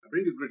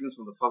bring you greetings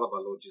from the Father of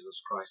our Lord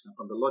Jesus Christ and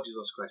from the Lord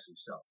Jesus Christ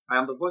himself. I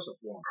am the voice of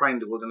one, crying in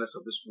the wilderness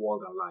of this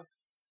world and life.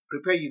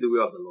 Prepare ye the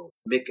way of the Lord.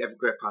 Make every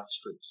great path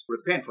straight.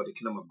 Repent, for the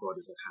kingdom of God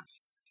is at hand.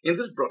 In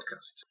this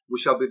broadcast, we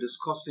shall be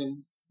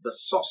discussing the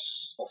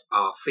source of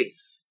our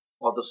faith,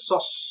 or the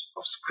source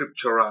of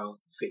scriptural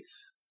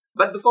faith.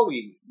 But before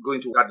we go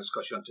into our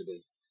discussion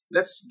today,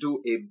 let's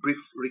do a brief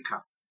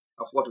recap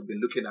of what we've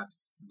been looking at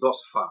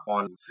thus far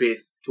on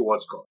faith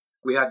towards God.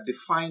 We had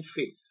defined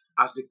faith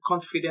as the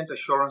confident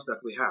assurance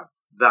that we have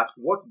that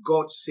what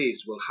God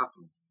says will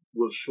happen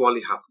will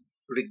surely happen,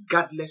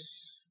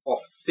 regardless of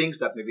things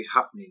that may be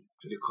happening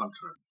to the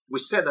contrary. We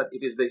said that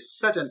it is the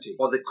certainty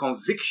or the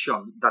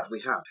conviction that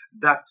we have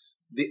that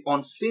the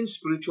unseen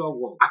spiritual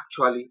world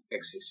actually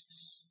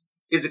exists.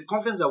 It's the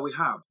confidence that we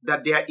have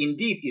that there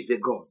indeed is a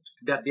God,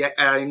 that there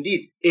are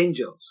indeed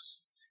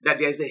angels, that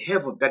there is a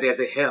heaven, that there is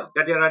a hell,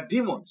 that there are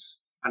demons,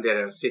 and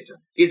there is Satan.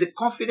 It's a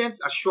confident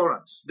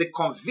assurance, the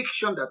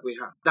conviction that we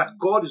have that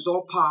God is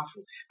all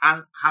powerful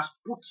and has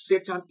put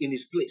Satan in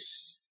his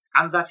place,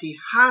 and that he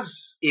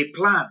has a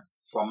plan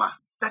for man.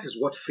 That is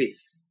what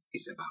faith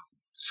is about.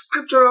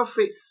 Scriptural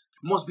faith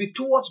must be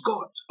towards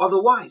God.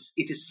 Otherwise,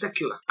 it is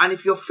secular. And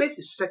if your faith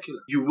is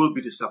secular, you will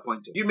be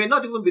disappointed. You may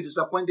not even be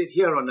disappointed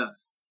here on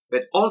earth,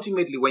 but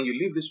ultimately when you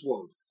leave this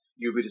world,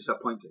 you'll be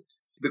disappointed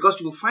because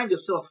you will find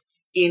yourself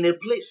in a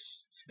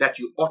place that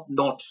you ought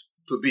not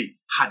to be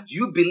had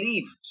you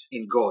believed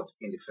in God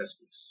in the first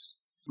place.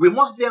 We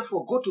must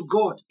therefore go to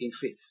God in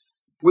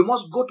faith. We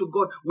must go to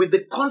God with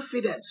the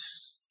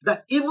confidence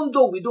that even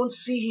though we don't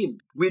see him,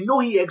 we know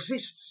he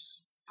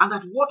exists, and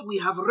that what we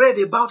have read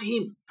about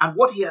him and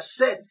what he has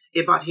said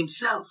about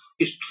himself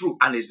is true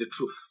and is the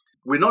truth.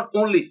 We not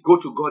only go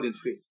to God in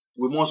faith,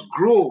 we must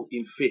grow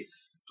in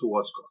faith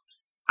towards God.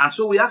 And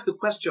so we ask the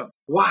question,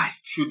 why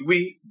should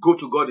we go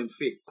to God in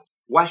faith?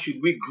 Why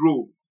should we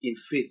grow in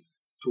faith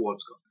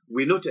towards God?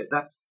 We noted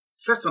that,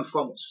 first and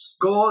foremost,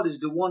 God is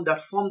the one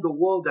that formed the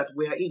world that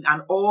we are in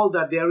and all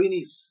that therein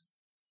is,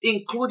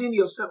 including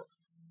yourself,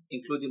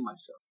 including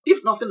myself.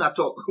 If nothing at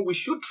all, we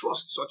should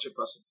trust such a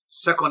person.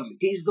 Secondly,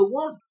 he is the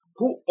one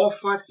who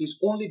offered his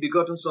only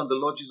begotten Son, the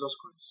Lord Jesus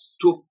Christ,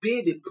 to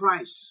pay the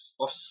price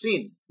of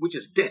sin, which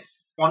is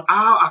death, on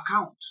our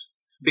account,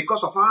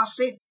 because of our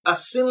sin, a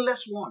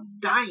sinless one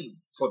dying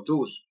for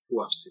those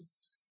who have sinned.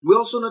 We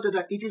also noted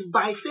that it is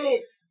by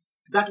faith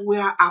that we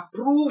are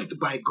approved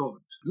by God,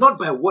 not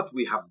by what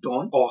we have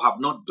done or have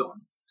not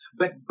done,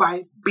 but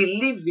by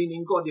believing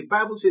in God. The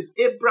Bible says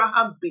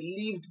Abraham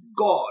believed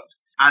God,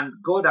 and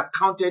God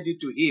accounted it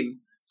to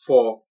him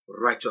for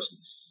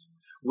righteousness.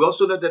 We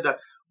also noted that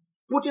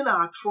putting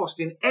our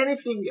trust in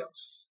anything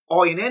else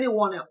or in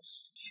anyone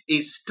else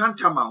is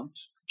tantamount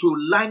to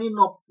lining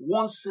up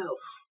oneself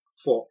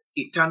for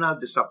eternal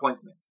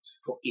disappointment,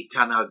 for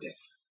eternal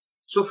death.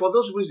 So for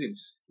those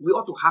reasons, we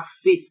ought to have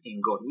faith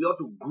in God. We ought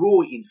to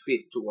grow in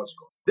faith towards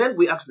God. Then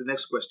we ask the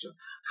next question,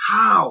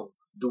 how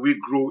do we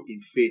grow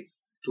in faith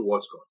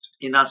towards God?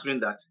 In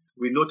answering that,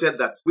 we noted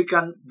that we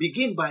can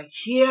begin by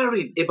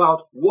hearing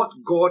about what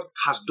God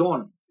has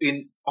done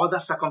in other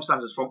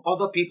circumstances from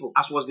other people,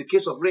 as was the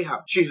case of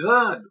Rahab. She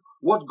heard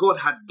what God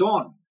had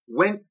done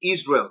when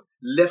Israel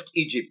left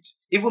Egypt,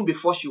 even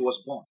before she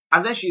was born.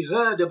 And then she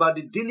heard about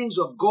the dealings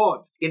of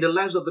God in the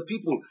lives of the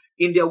people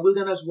in their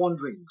wilderness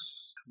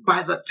wanderings.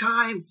 By the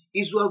time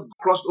Israel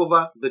crossed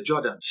over the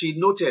Jordan, she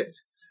noted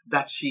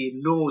that she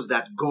knows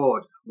that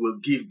God will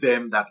give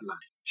them that land.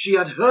 She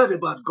had heard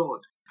about God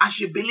and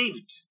she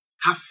believed.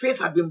 Her faith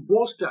had been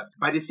bolstered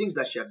by the things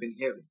that she had been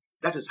hearing.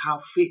 That is how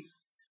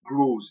faith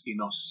grows in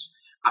us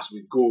as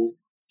we go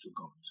to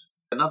God.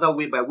 Another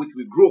way by which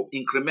we grow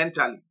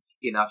incrementally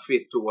in our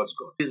faith towards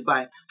God is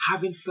by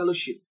having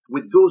fellowship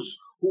with those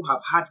who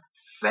have had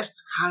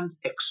first-hand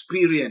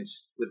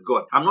experience with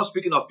God. I'm not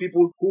speaking of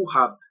people who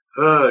have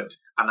heard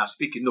and are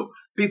speaking. No,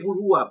 people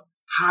who have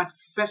had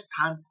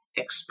first-hand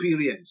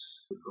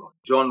experience with God.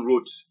 John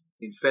wrote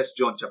in 1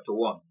 John chapter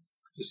 1,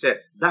 he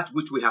said, that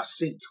which we have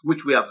seen,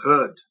 which we have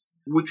heard,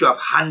 which we have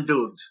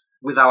handled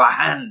with our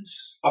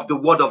hands of the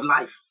word of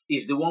life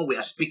is the one we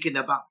are speaking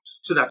about,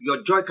 so that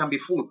your joy can be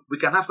full. We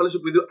can have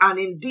fellowship with you. And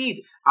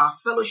indeed, our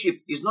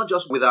fellowship is not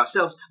just with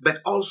ourselves,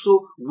 but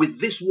also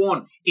with this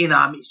one in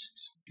our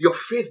midst. Your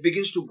faith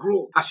begins to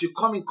grow as you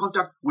come in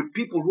contact with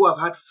people who have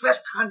had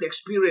first-hand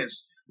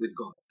experience with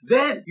God.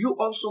 Then you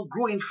also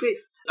grow in faith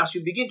as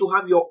you begin to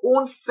have your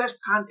own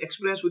first-hand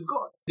experience with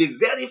God. The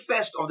very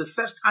first of the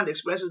first-hand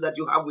experiences that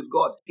you have with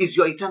God is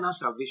your eternal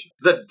salvation.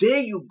 The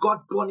day you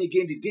got born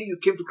again, the day you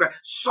came to Christ,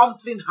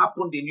 something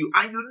happened in you,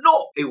 and you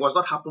know it was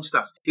not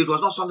happenstance. It was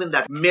not something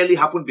that merely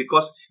happened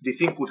because the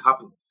thing could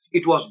happen.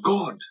 It was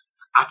God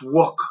at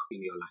work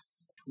in your life.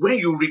 When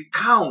you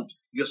recount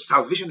your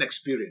salvation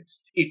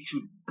experience, it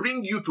should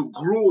bring you to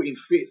grow in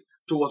faith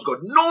towards God,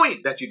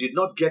 knowing that you did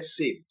not get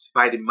saved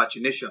by the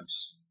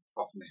machinations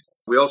of men.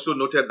 We also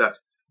noted that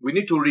we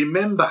need to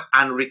remember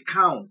and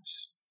recount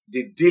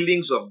the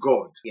dealings of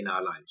God in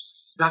our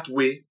lives. That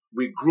way,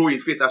 we grow in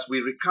faith as we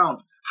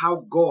recount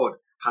how God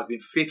has been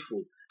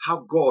faithful,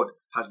 how God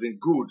has been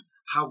good,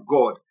 how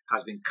God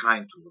has been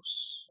kind to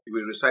us.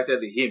 We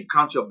recited the hymn,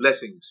 Count Your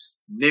Blessings,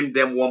 name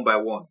them one by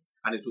one,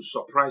 and it will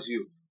surprise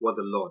you what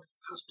the Lord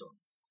has done.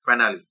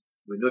 Finally,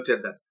 we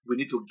noted that we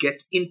need to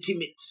get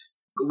intimate.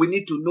 We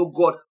need to know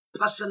God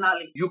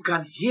personally. You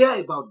can hear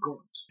about God.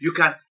 You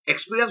can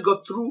experience God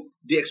through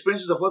the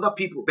experiences of other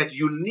people, but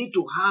you need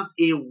to have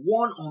a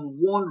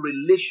one-on-one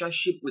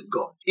relationship with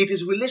God. It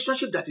is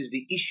relationship that is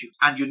the issue,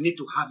 and you need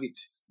to have it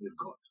with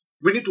God.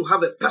 We need to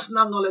have a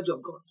personal knowledge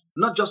of God,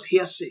 not just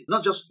hearsay,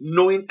 not just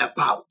knowing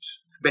about,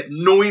 but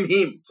knowing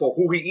Him for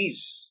who He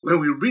is. When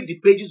we read the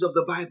pages of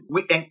the Bible,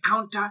 we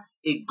encounter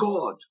a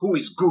God who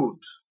is good,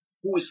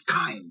 who is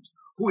kind,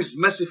 who is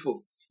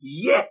merciful,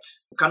 yet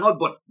cannot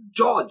but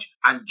judge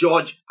and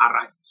judge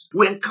aright.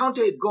 We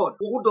encounter a God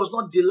who does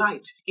not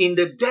delight in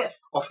the death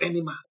of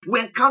any man. We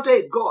encounter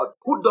a God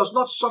who does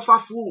not suffer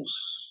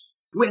fools.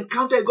 We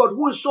encounter a God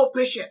who is so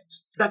patient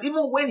that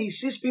even when He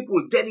sees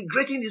people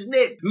denigrating His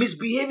name,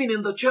 misbehaving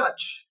in the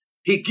church,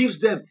 He gives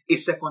them a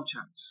second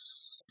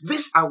chance.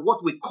 These are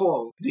what we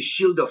call the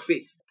shield of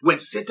faith. When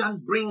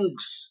Satan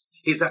brings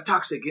his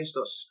attacks against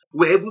us,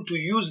 we're able to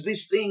use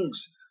these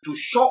things to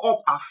shore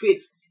up our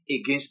faith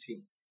against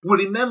him.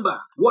 We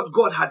remember what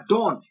God had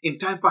done in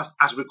time past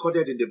as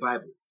recorded in the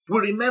Bible. We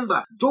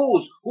remember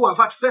those who have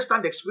had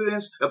first-hand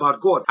experience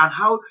about God and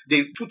how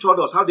they tutored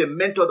us, how they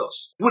mentored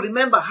us. We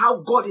remember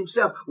how God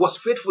Himself was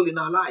faithful in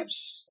our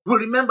lives. We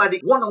remember the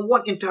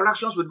one-on-one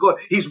interactions with God,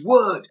 His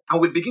word, and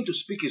we begin to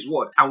speak His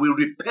word, and we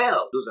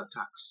repel those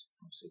attacks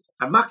from Satan.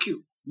 And mark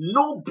you,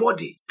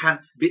 nobody can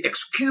be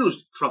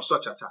excused from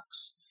such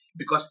attacks,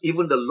 because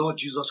even the Lord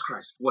Jesus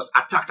Christ was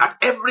attacked at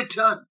every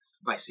turn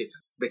by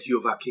Satan, but He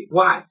overcame.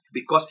 Why?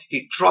 Because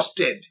He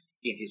trusted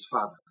in His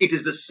Father. It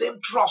is the same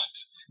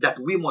trust that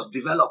we must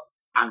develop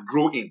and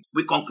grow in.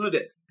 We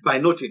concluded by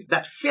noting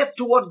that faith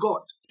toward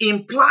God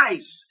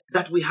implies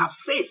that we have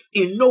faith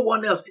in no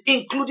one else,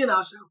 including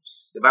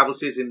ourselves. The Bible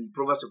says in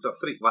Proverbs chapter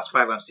 3, verse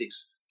 5 and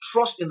 6,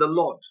 trust in the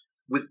Lord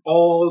with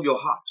all your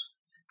heart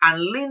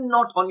and lean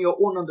not on your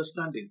own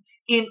understanding.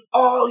 In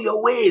all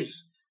your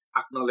ways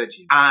acknowledge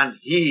Him, and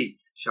He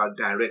shall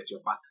direct your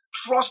path.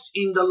 Trust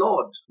in the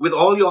Lord with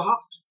all your heart.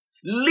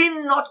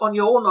 Lean not on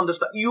your own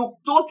understanding. You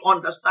don't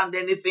understand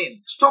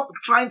anything. Stop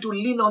trying to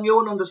lean on your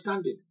own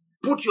understanding.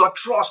 Put your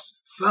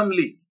trust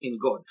firmly in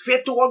God.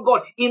 Faith toward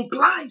God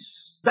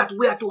implies that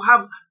we are to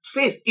have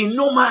faith in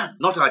no man,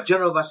 not our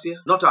general overseer,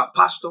 not our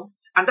pastor,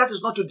 and that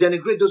is not to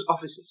denigrate those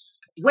offices.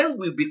 When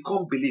we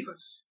become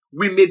believers,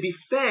 we may be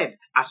fed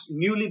as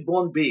newly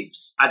born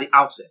babes at the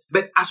outset,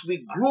 but as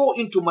we grow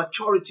into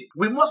maturity,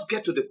 we must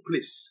get to the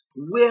place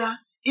where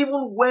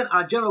even when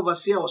our general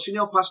overseer or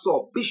senior pastor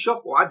or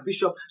bishop or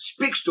archbishop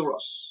speaks to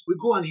us, we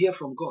go and hear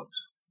from God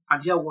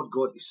and hear what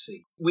God is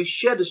saying. We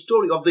share the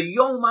story of the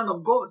young man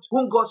of God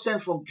whom God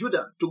sent from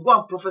Judah to go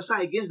and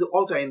prophesy against the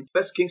altar in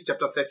 1 Kings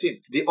chapter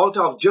 13, the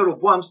altar of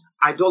Jeroboam's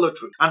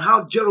idolatry, and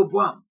how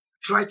Jeroboam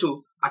tried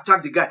to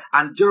attack the guy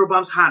and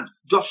Jeroboam's hand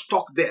just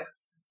stuck there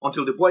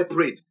until the boy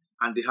prayed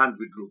and the hand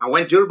withdrew. And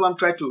when Jeroboam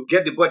tried to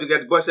get the boy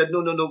together, the boy said,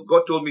 no,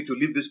 God told me to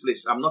leave this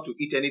place. I'm not to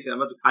eat anything.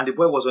 And the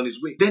boy was on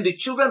his way. Then the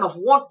children of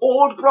one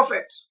old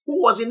prophet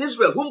who was in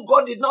Israel, whom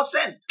God did not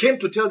send, came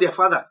to tell their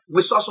father,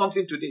 we saw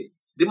something today.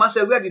 The man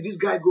said, where did this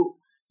guy go?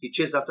 He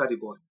chased after the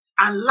boy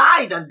and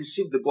lied and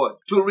deceived the boy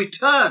to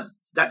return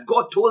that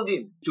God told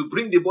him to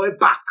bring the boy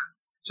back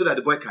so that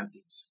the boy can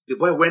eat. The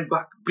boy went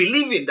back,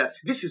 believing that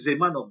this is a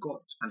man of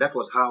God. And that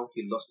was how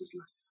he lost his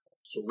life.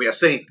 So we are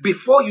saying,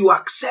 before you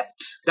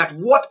accept that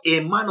what a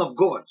man of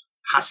God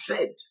has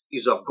said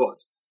is of God,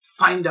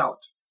 find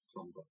out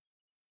from God.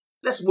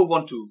 Let's move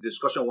on to the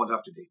discussion we want to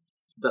have today.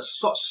 The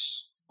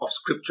source of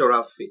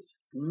scriptural faith.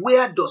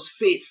 Where does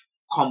faith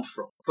come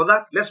from? For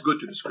that, let's go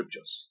to the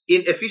scriptures.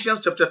 In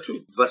Ephesians chapter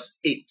 2, verse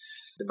 8,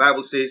 the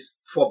Bible says,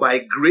 for by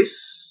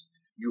grace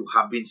you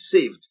have been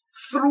saved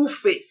through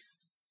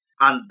faith,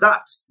 and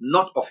that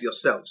not of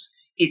yourselves.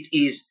 It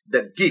is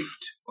the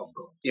gift of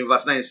God. In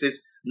verse 9 it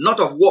says,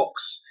 not of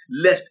works,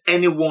 lest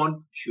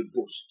anyone should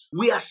boast.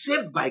 We are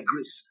saved by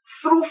grace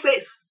through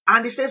faith.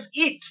 And it says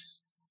it,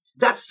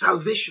 that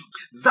salvation,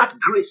 that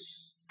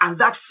grace, and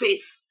that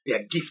faith, they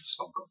are gifts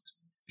of God.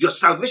 Your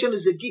salvation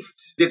is a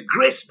gift. The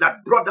grace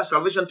that brought that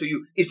salvation to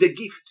you is a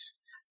gift.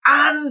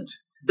 And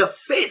the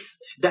faith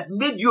that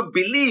made you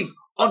believe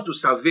unto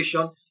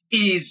salvation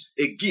is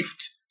a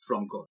gift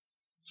from God.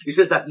 It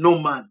says that no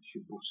man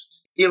should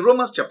boast. In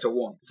Romans chapter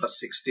 1, verse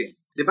 16,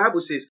 the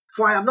Bible says,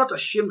 for I am not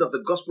ashamed of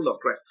the gospel of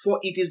Christ, for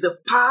it is the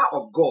power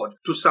of God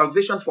to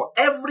salvation for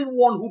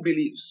everyone who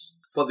believes,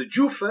 for the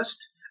Jew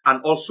first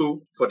and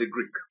also for the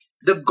Greek.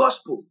 The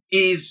gospel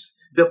is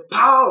the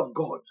power of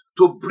God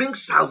to bring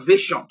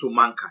salvation to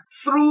mankind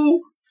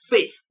through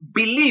faith.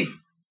 Believe.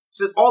 It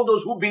says all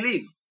those who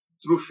believe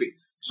through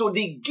faith. So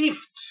the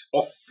gift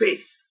of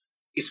faith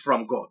is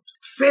from God.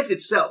 Faith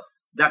itself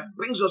that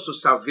brings us to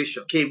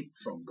salvation came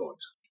from God.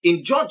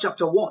 In John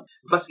chapter 1,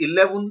 verse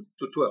 11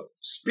 to 12,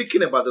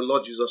 speaking about the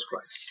Lord Jesus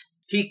Christ,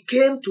 he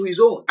came to his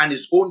own, and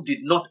his own did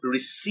not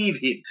receive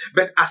him.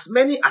 But as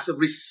many as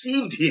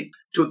received him,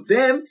 To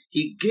them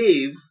he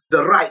gave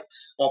the right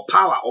or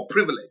power or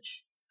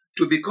privilege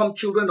to become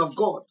children of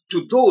God,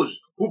 to those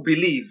who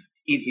believe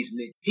in his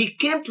name. He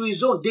came to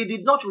his own. They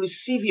did not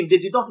receive him. They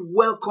did not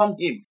welcome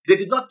him. They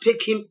did not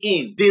take him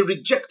in. They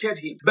rejected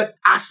him. But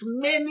as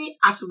many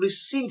as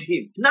received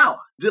him. Now,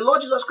 the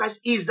Lord Jesus Christ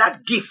is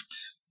that gift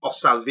of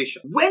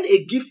salvation. When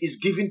a gift is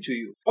given to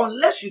you,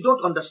 unless you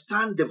don't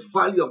understand the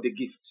value of the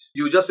gift,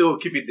 you just say, oh,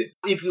 keep it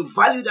there. If you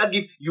value that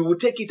gift, you will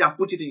take it and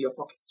put it in your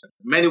pocket.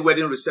 Many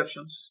wedding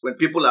receptions, when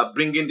people are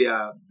bringing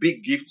their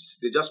big gifts,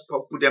 they just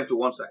put them to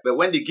one side. But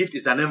when the gift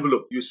is an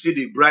envelope, you see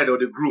the bride or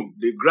the groom,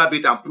 they grab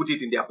it and put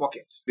it in their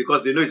pocket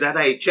because they know it's either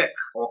a check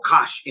or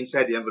cash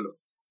inside the envelope.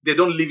 They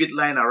don't leave it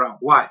lying around.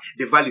 Why?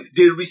 They value it.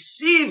 They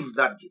receive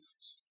that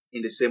gift.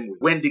 In the same way,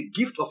 when the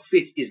gift of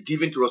faith is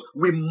given to us,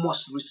 we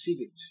must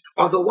receive it.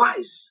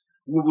 Otherwise,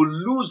 we will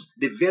lose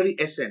the very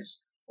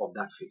essence of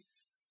that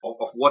faith,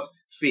 of what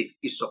faith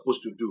is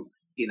supposed to do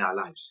in our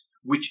lives,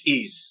 which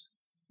is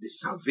the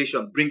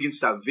salvation, bringing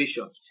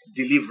salvation,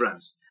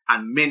 deliverance,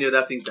 and many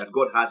other things that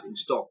God has in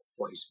store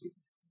for his people.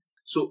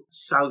 So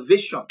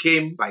salvation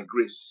came by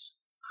grace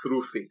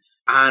through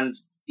faith, and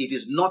it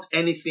is not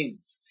anything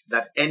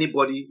that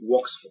anybody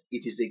works for.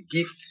 It is a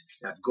gift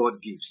that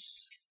God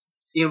gives.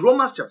 In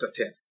Romans chapter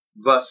 10,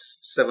 verse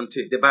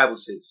 17, the Bible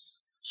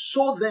says,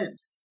 so then,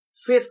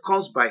 faith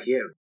comes by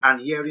hearing,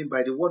 and hearing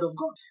by the word of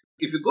God.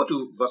 If you go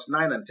to verse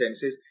 9 and 10, it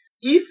says,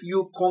 if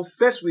you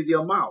confess with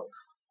your mouth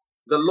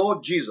the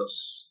Lord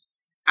Jesus,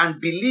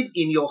 and believe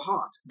in your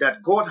heart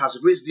that God has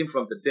raised him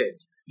from the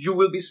dead, you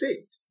will be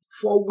saved.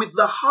 For with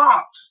the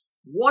heart,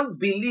 one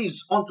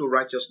believes unto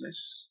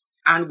righteousness,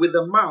 and with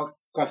the mouth,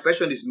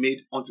 confession is made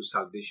unto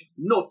salvation.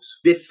 Note,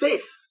 the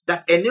faith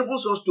that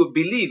enables us to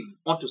believe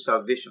unto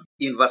salvation.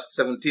 In verse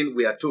 17,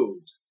 we are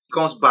told,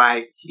 comes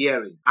by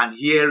hearing, and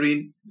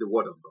hearing the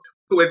word of God.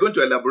 So we're going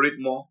to elaborate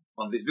more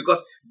on this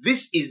because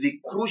this is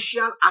the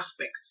crucial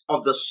aspect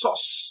of the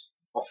source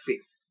of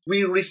faith.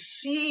 We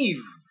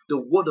receive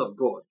the word of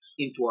God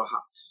into our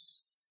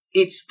hearts.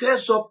 It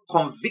stirs up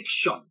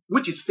conviction,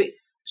 which is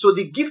faith. So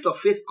the gift of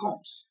faith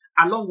comes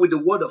along with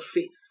the word of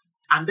faith.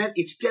 And then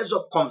it stirs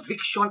up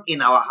conviction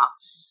in our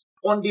hearts.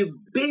 On the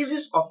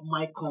basis of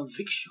my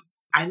conviction,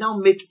 I now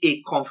make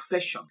a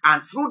confession.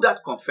 And through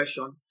that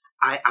confession,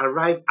 I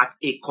arrive at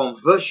a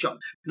conversion.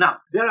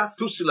 Now, there are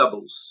two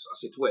syllables,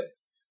 as it were,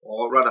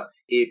 or rather,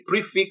 a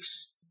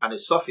prefix and a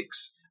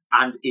suffix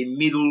and a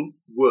middle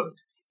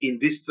word in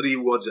these three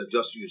words I've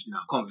just used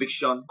now.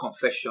 Conviction,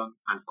 confession,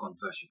 and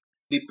conversion.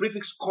 The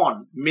prefix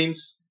con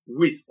means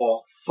with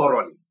or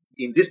thoroughly.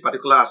 In this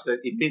particular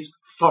aspect, it means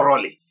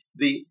thoroughly.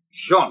 The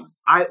jon,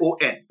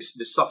 I-O-N, is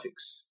the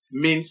suffix,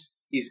 means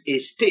is a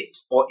state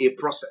or a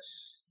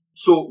process.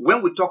 So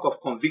when we talk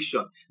of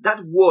conviction, that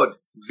word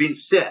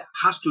vincer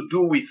has to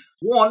do with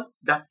one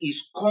that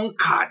is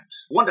conquered,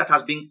 one that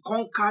has been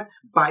conquered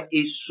by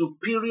a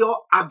superior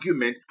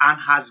argument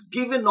and has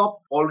given up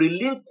or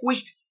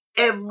relinquished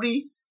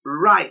every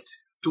right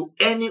to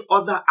any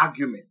other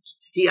argument.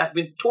 He has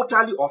been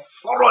totally or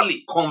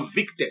thoroughly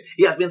convicted.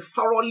 He has been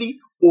thoroughly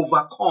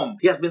overcome.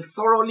 He has been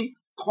thoroughly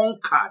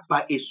conquered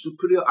by a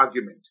superior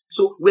argument.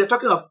 So we're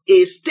talking of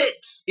a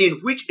state in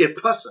which a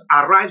person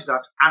arrives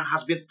at and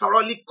has been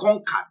thoroughly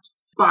conquered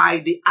by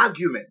the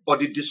argument or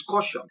the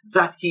discussion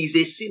that he is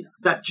a sinner,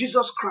 that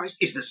Jesus Christ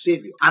is the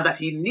Savior, and that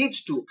he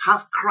needs to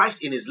have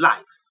Christ in his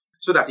life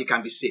so that he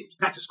can be saved.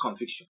 That is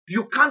conviction.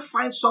 You can't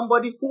find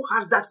somebody who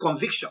has that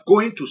conviction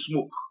going to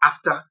smoke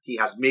after he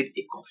has made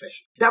a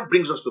confession. That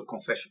brings us to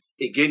confession.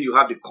 Again, you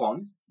have the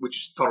con, which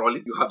is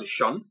thoroughly. You have the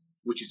shun,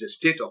 which is a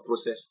state or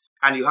process.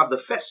 And you have the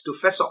fess, to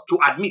fess up, to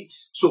admit.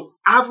 So,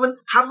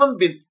 having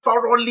been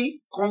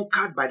thoroughly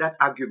conquered by that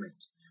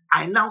argument,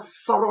 I now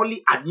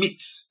thoroughly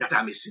admit that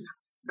I'm a sinner.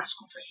 That's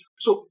confession.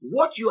 So,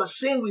 what you are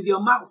saying with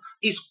your mouth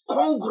is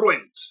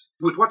congruent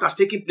with what has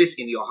taken place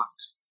in your heart.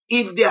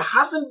 If there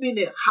hasn't been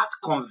a heart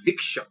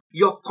conviction,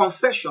 your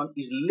confession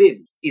is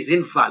lame, is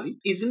invalid,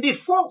 is indeed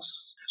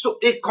false. So,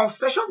 a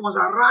confession must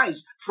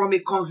arise from a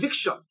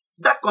conviction.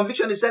 That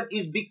conviction itself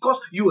is because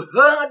you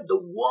heard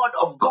the word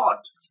of God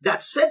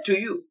that said to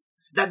you,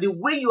 that the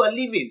way you are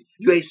living,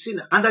 you are a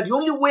sinner. And that the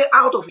only way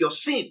out of your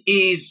sin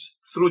is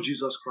through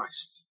Jesus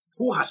Christ,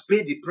 who has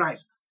paid the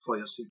price for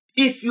your sin.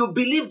 If you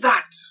believe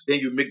that,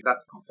 then you make that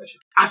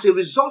confession. As a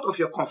result of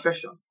your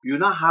confession, you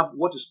now have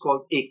what is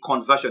called a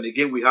conversion.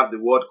 Again, we have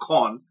the word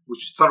con,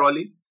 which is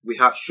thoroughly. We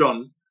have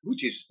shun,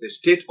 which is a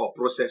state or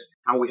process.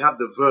 And we have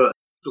the verb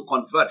to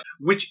convert,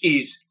 which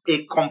is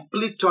a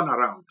complete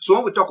turnaround. So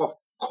when we talk of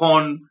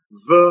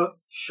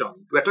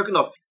conversion, we're talking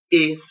of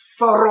a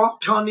thorough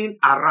turning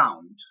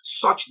around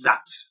such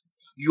that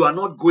you are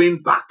not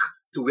going back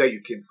to where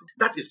you came from.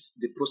 That is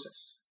the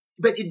process.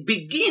 But it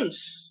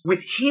begins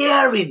with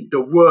hearing the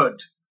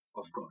word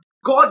of God.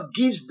 God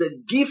gives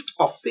the gift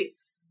of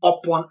faith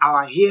upon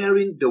our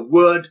hearing the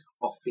word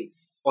of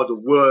faith or the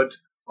word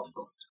of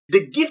God.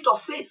 The gift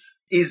of faith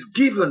is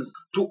given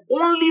to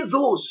only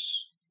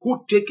those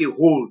who take a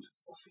hold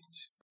of it.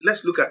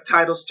 Let's look at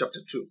Titus chapter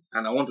 2,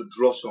 and I want to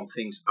draw some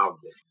things out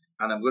there.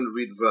 And I'm going to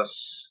read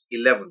verse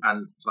 11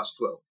 and verse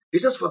 12. It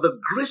says, "For the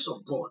grace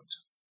of God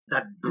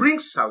that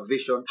brings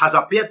salvation has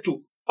appeared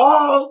to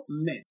all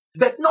men.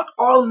 But not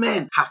all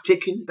men have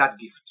taken that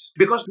gift,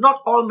 because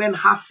not all men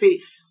have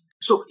faith."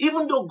 So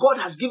even though God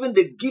has given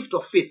the gift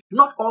of faith,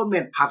 not all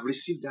men have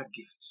received that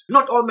gift.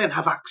 Not all men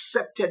have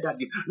accepted that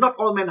gift. Not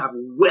all men have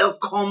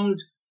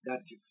welcomed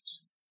that gift.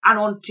 And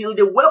until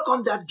they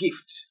welcome that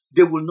gift,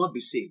 they will not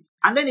be saved.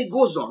 And then it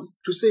goes on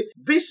to say,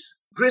 this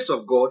grace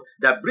of God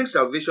that brings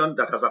salvation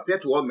that has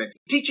appeared to all men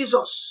teaches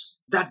us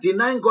that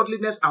denying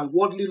godliness and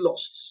worldly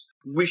lusts,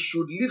 we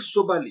should live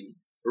soberly,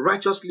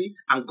 righteously,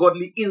 and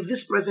godly in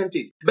this present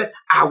age. But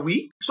are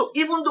we? So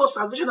even though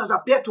salvation has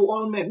appeared to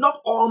all men,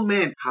 not all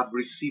men have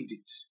received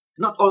it.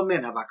 Not all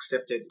men have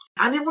accepted it.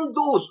 And even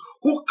those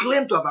who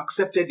claim to have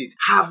accepted it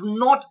have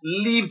not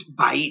lived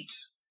by it.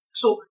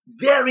 So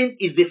therein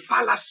is the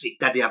fallacy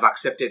that they have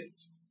accepted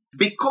it.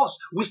 Because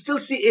we still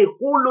see a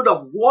whole load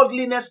of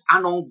worldliness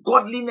and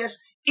ungodliness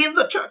in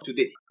the church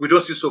today. We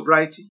don't see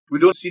sobriety. We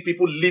don't see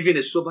people living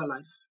a sober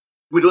life.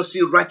 We don't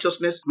see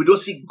righteousness. We don't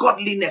see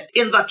godliness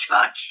in the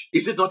church.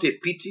 Is it not a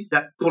pity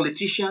that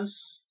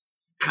politicians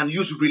can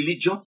use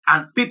religion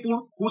and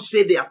people who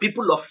say they are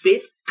people of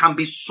faith can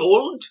be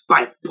sold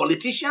by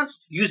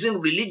politicians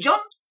using religion?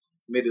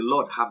 May the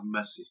Lord have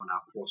mercy on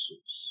our poor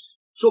souls.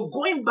 So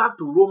going back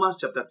to Romans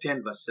chapter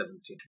 10 verse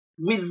 17.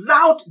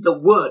 Without the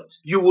word,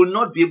 you will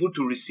not be able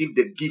to receive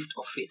the gift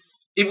of faith.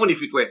 Even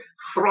if it were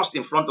thrust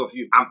in front of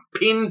you and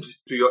pinned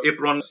to your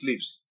apron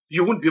sleeves,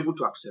 you won't be able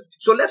to accept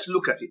it. So let's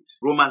look at it.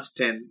 Romans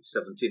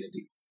 10:17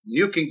 AD.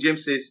 New King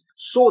James says,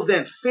 "So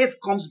then faith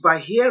comes by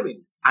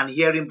hearing, and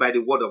hearing by the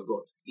word of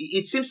God."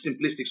 It seems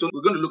simplistic, so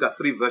we're going to look at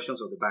 3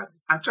 versions of the Bible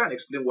and try and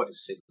explain what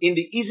it's saying. In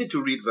the easy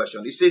to read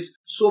version, it says,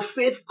 "So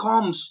faith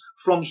comes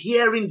from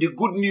hearing the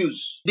good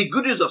news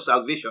of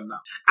salvation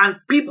now.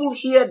 And people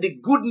hear the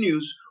good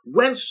news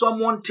when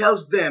someone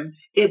tells them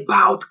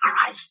about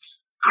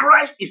Christ."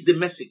 Christ is the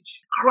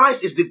message.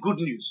 Christ is the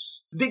good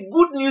news. The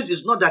good news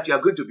is not that you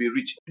are going to be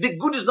rich. The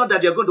good is not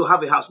that you're going to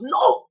have a house.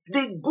 No,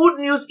 the good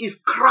news is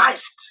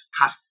Christ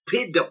has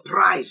paid the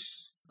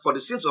price for the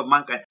sins of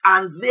mankind,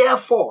 and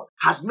therefore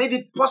has made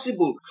it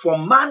possible for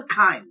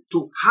mankind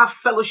to have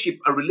fellowship,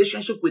 a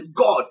relationship with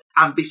God,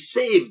 and be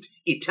saved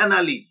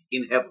eternally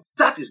in heaven.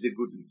 That is the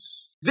good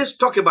news. This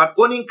talk about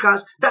owning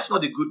cars, that's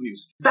not the good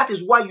news. That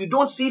is why you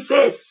don't see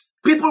faith.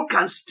 People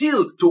can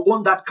steal to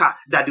own that car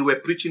that they were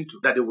preaching to,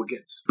 that they will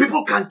get.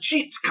 People can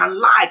cheat, can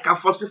lie, can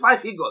falsify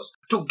figures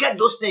to get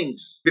those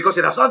things because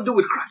it has nothing to do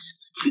with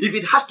Christ. If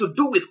it has to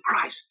do with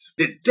Christ,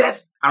 the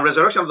death and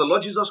resurrection of the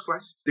Lord Jesus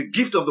Christ, the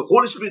gift of the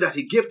Holy Spirit that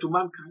he gave to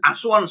mankind, and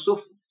so on and so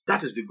forth,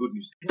 that is the good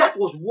news. That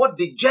was what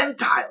the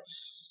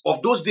Gentiles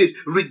of those days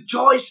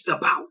rejoiced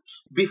about.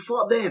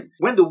 Before then,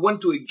 when they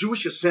went to a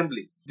Jewish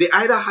assembly, they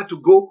either had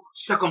to go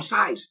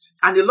circumcised,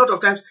 and a lot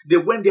of times they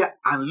went there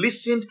and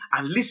listened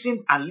and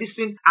listened and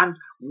listened and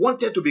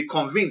wanted to be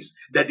convinced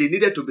that they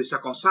needed to be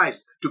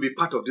circumcised to be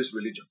part of this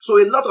religion.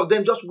 So a lot of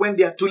them just went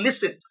there to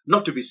listen,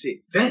 not to be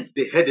saved. Then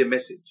they heard a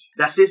message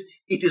that says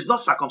it is not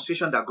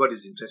circumcision that God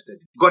is interested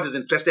in. God is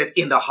interested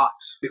in the heart,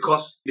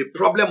 because the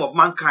problem of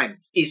mankind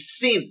is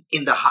sin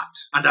in the heart,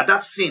 and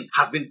that sin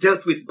has been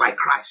dealt with by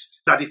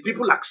Christ. That if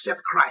people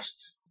accept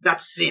Christ,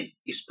 that sin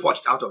is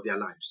purged out of their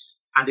lives,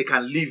 and they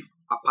can live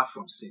apart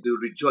from sin. They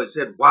rejoice,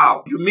 said,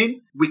 "Wow, you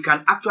mean we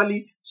can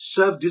actually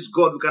serve this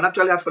God? We can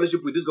actually have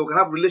fellowship with this God. We can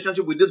have a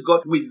relationship with this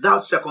God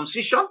without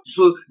circumcision?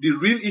 So the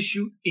real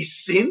issue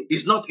is sin?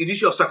 Is not the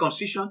issue of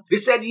circumcision?" They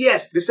said,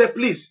 yes. They said,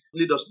 "Please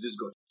lead us to this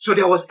God." So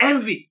there was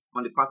envy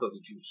on the part of the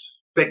Jews,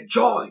 but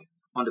joy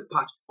on the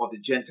part of the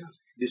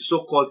Gentiles, the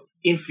so-called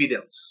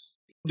infidels.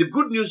 The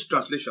Good News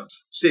translation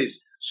says,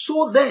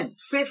 "So then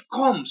faith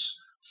comes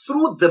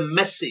through the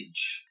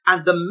message,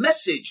 and the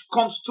message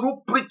comes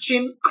through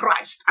preaching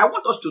Christ." I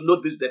want us to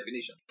note this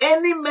definition.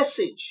 Any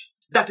message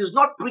that is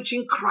not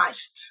preaching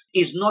Christ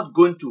is not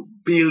going to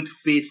build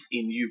faith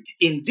in you.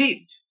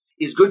 Indeed,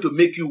 it's going to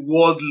make you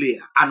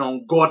worldlier and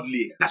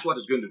ungodlier. That's what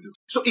it's going to do.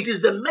 So it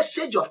is the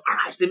message of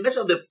Christ, the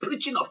message of the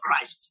preaching of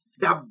Christ,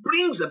 that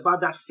brings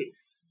about that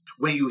faith.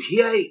 When you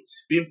hear it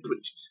being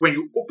preached, when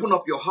you open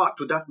up your heart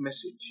to that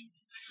message,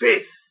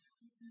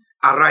 faith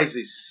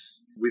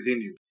arises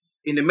within you.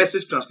 In the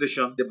Message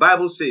translation, the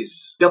Bible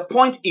says, the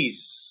point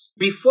is,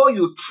 before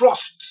you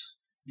trust,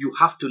 you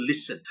have to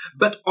listen.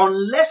 But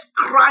unless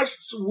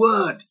Christ's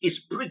word is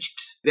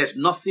preached, there's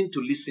nothing to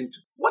listen to.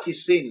 What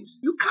he's saying is,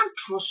 you can't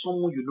trust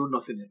someone you know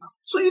nothing about.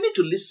 So you need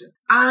to listen.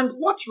 And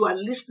what you are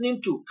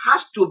listening to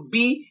has to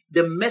be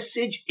the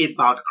message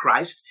about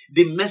Christ,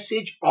 the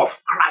message of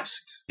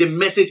Christ, the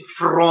message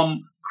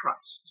from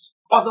Christ.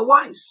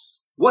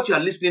 Otherwise, what you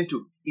are listening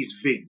to is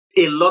vain.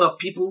 A lot of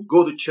people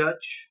go to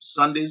church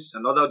Sundays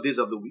and other days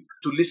of the week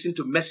to listen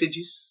to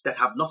messages that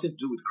have nothing to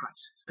do with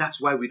Christ. That's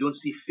why we don't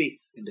see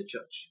faith in the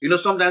church. You know,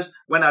 sometimes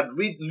when I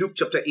read Luke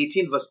chapter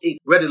 18 verse 8,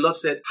 where the Lord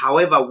said,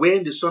 "However,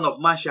 when the Son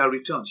of Man shall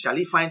return, shall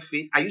he find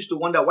faith?" I used to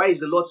wonder, why is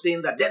the Lord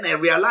saying that? Then I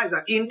realized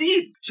that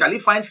indeed, shall he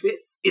find faith?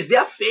 Is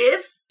there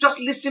faith? Just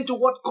listen to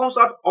what comes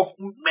out of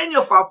many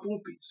of our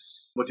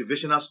pulpits.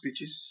 motivational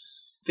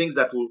speeches, things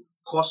that will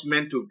cause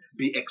men to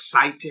be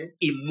excited,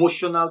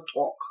 emotional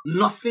talk,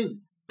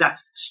 nothing that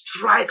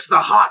strikes the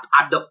heart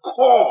at the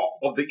core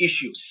of the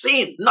issue.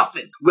 Sin,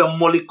 nothing. We are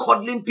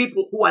mollycoddling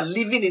people who are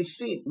living in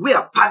sin. We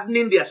are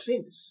pardoning their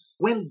sins.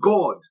 When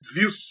God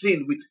views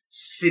sin with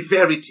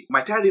severity,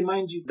 might I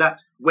remind you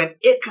that when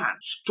Achan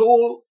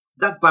stole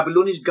that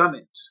Babylonish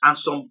garment and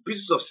some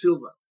pieces of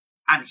silver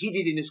and hid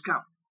it in his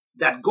camp,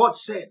 that God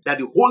said that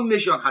the whole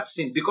nation had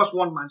sinned because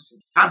one man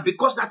sinned. And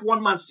because that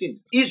one man sinned,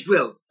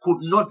 Israel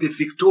could not be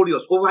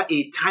victorious over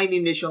a tiny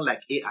nation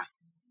like Ai.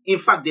 In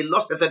fact, they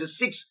lost the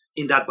 36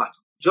 in that battle.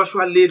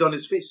 Joshua laid on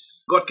his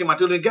face. God came and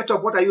told him, get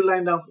up, what are you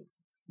lying down for?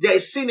 There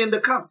is sin in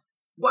the camp.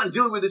 Go and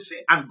deal with the sin.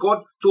 And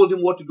God told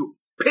him what to do.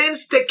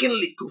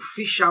 Painstakingly to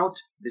fish out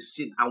the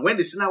sin. And when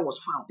the sinner was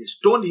found, they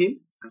stoned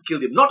him and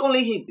killed him. Not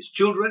only him, his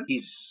children,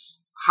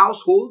 his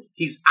household,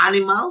 his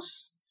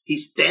animals,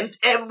 his tent,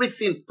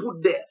 everything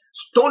put there,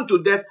 stoned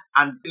to death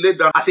and laid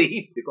down as a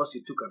heap because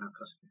he took an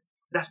accustomed.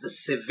 That's the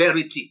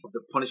severity of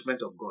the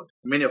punishment of God.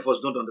 Many of us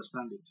don't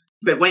understand it.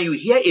 But when you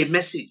hear a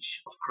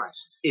message of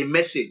Christ, a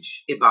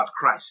message about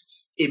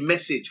Christ, a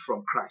message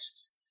from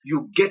Christ,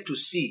 you get to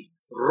see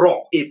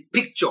raw, a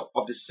picture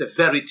of the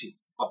severity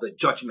of the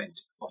judgment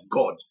of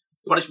God,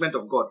 punishment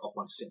of God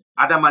upon sin.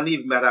 Adam and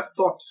Eve might have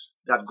thought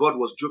that God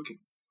was joking.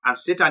 And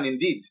Satan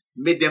indeed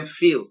made them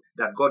feel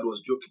that God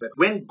was joking. But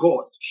when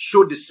God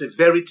showed the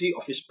severity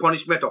of his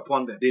punishment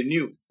upon them, they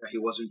knew that he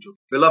wasn't joking.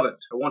 Beloved,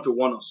 I want to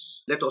warn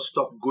us. Let us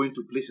stop going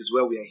to places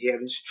where we are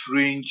hearing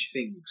strange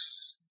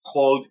things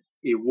called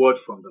a word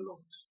from the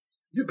Lord.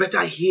 You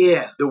better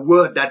hear the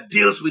word that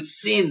deals with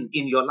sin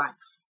in your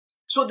life.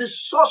 So the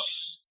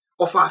source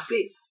of our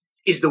faith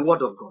is the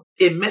word of God.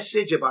 A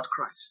message about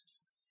Christ.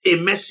 A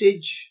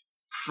message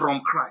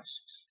from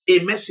Christ. A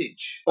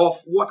message of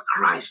what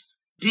Christ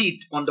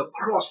did on the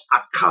cross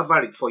at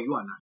Calvary for you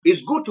and I.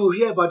 It's good to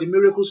hear about the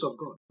miracles of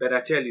God. But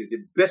I tell you,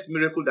 the best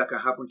miracle that can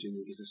happen to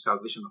you is the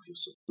salvation of your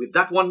soul. With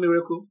that one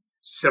miracle,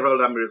 several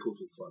other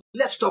miracles will follow.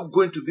 Let's stop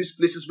going to these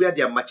places where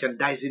they are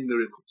merchandising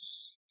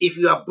miracles. If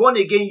you are born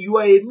again, you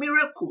are a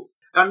miracle.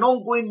 An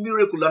ongoing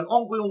miracle, an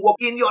ongoing work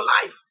in your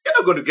life. You're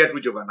not going to get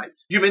rich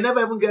overnight. You may never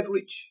even get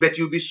rich. But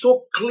you'll be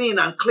so clean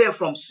and clear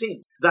from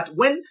sin that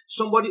when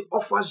somebody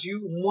offers you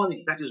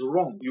money that is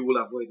wrong, you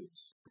will avoid it.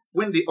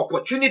 When the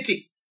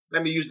opportunity,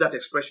 let me use that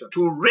expression,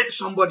 to rape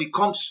somebody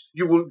comes,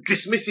 you will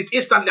dismiss it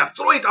instantly and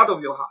throw it out of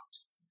your heart.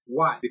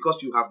 Why?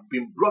 Because you have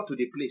been brought to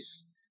the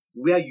place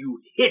where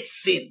you hate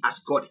sin as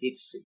God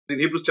hates sin. In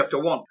Hebrews chapter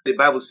 1, the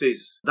Bible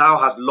says, thou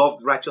hast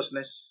loved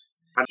righteousness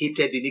and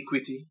hated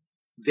iniquity.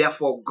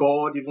 Therefore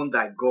God, even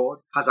thy God,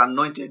 has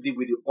anointed thee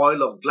with the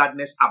oil of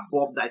gladness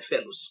above thy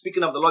fellows.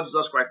 Speaking of the Lord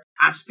Jesus Christ,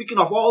 and speaking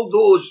of all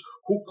those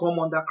who come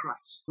under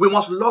Christ. We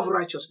must love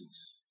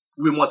righteousness.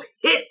 We must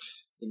hate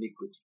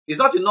iniquity. It's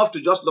not enough to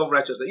just love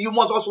righteousness. You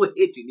must also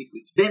hate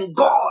iniquity. Then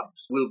God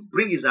will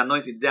bring his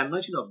anointing. The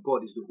anointing of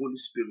God is the Holy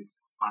Spirit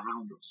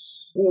around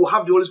us. Who will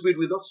have the Holy Spirit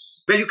with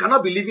us. But you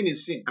cannot be living in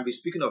sin and be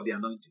speaking of the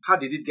anointing. How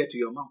did it get to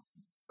your mouth?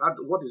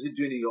 What is it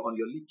doing on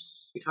your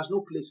lips? It has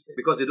no place there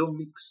because they don't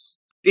mix.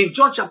 In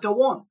John chapter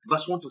 1,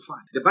 verse 1 to 5,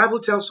 the Bible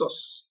tells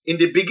us, in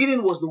the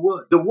beginning was the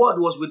Word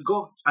was with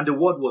God, and the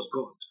Word was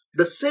God.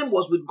 The same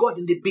was with God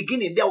in the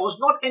beginning. There was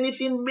not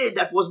anything made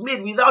that was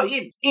made without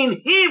him.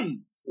 In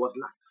him was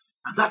life.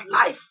 And that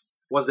life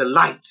was the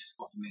light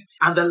of men.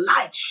 And the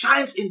light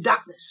shines in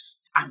darkness.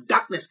 And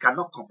darkness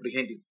cannot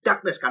comprehend it.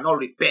 Darkness cannot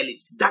repel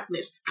it.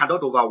 Darkness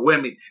cannot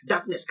overwhelm it.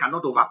 Darkness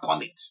cannot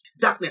overcome it.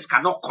 Darkness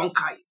cannot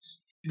conquer it.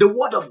 The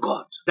word of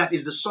God, that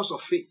is the source of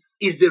faith,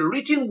 is the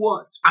written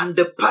word and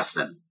the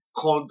person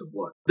called the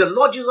word. The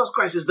Lord Jesus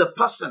Christ is the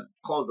person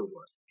called the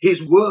word.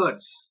 His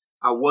words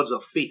are words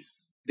of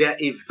faith. They are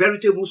a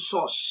veritable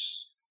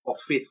source of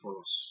faith for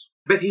us.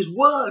 But his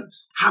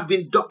words have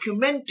been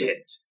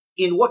documented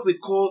in what we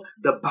call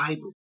the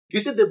Bible. You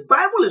see, the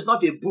Bible is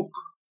not a book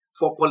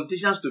for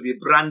politicians to be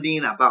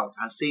branding about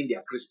and saying they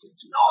are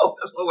Christians. No,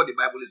 that's not what the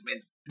Bible is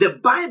meant for. The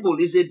Bible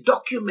is a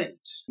document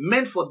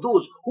meant for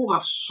those who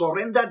have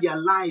surrendered their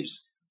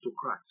lives to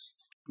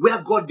Christ,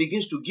 where God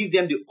begins to give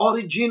them the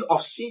origin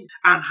of sin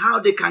and how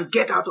they can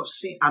get out of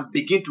sin and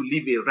begin to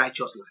live a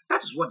righteous life.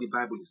 That is what the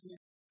Bible is meant.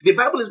 The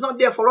Bible is not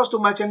there for us to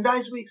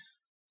merchandise with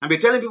and be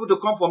telling people to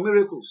come for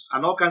miracles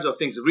and all kinds of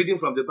things, reading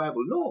from the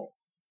Bible. No.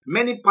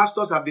 Many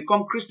pastors have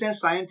become Christian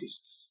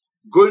scientists,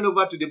 going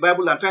over to the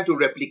Bible and trying to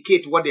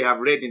replicate what they have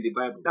read in the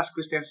Bible. That's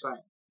Christian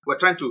science. We're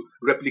trying to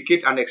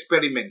replicate an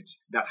experiment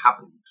that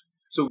happened.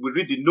 So we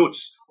read the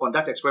notes on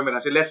that experiment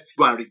and say, let's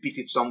go and repeat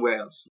it somewhere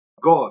else.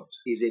 God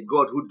is a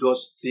God who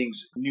does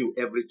things new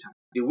every time.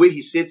 The way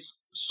he saved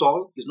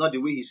Saul is not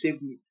the way he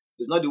saved me.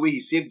 It's not the way he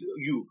saved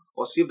you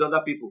or saved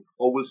other people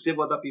or will save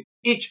other people.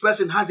 Each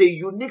person has a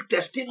unique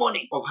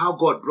testimony of how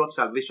God brought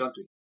salvation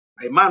to him.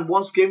 A man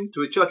once came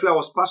to a church where I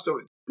was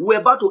pastoring. We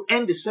were about to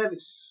end the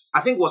service.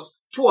 I think it was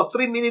 2 or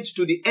 3 minutes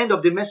to the end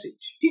of the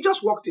message. He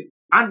just walked in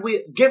and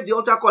we gave the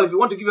altar call. If you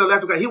want to give your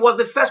life to God, he was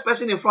the first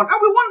person in front. And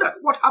we wondered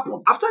what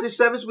happened. After the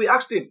service, we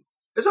asked him,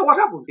 They said, what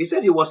happened? He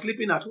said he was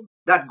sleeping at home.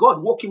 That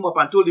God woke him up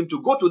and told him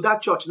to go to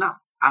that church now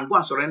and go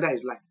and surrender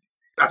his life.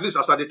 At least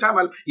as at the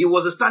time, he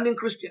was a standing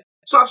Christian.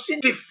 So I've seen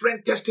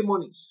different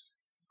testimonies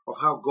of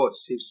how God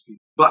saves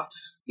people. But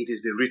it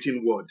is the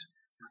written word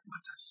that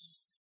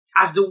matters.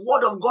 As the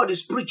word of God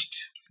is preached,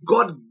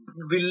 God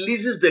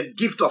releases the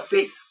gift of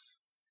faith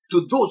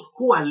to those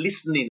who are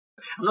listening.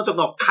 I'm not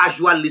talking of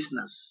casual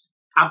listeners.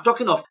 I'm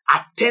talking of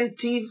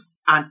attentive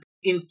and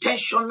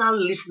intentional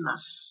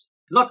listeners,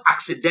 not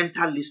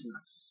accidental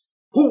listeners,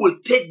 who will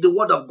take the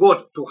word of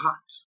God to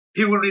heart.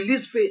 He will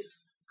release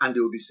faith and they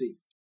will be saved.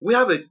 We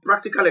have a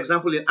practical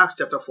example in Acts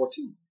chapter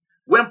 14.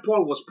 When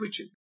Paul was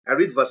preaching, I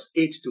read verse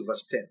 8 to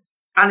verse 10.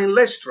 And in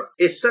Lystra,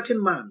 a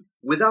certain man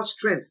without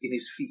strength in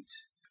his feet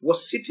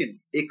was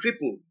sitting, a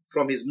cripple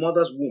from his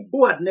mother's womb,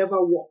 who had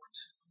never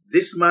walked.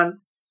 This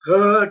man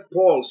heard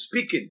Paul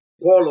speaking,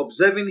 Paul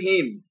observing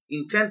him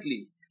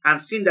intently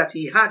and seeing that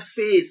he had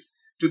faith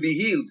to be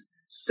healed,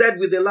 said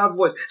with a loud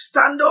voice,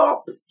 stand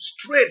up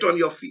straight on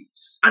your feet.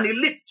 And he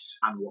leaped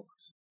and walked.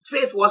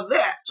 Faith was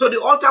there. So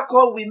the altar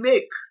call we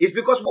make is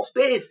because of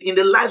faith in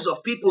the lives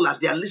of people as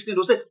they are listening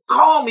to say,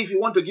 come if you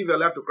want to give your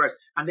life to Christ.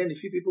 And then a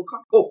few people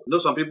come. Oh, you know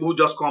some people who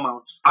just come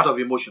out of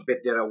emotion. But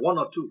there are one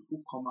or two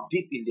who come out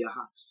deep in their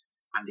hearts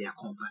and they are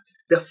converted.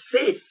 The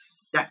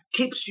faith that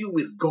keeps you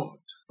with God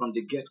from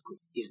the get-go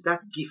is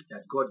that gift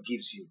that God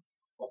gives you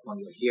upon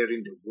your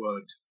hearing the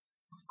word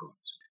of God.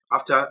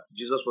 After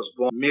Jesus was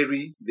born,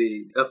 Mary,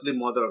 the earthly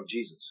mother of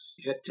Jesus,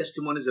 heard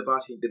testimonies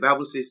about him. The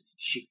Bible says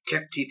she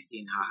kept it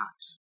in her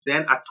heart.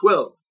 Then at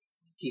 12,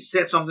 he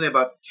said something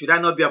about, should I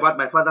not be about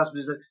my father's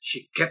business?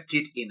 She kept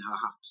it in her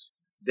heart.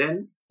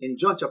 Then in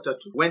John chapter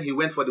 2, when he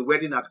went for the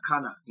wedding at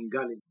Cana in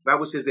Galilee, the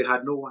Bible says they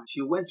had no wine.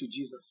 She went to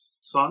Jesus.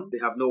 Son, they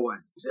have no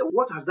wine. He said,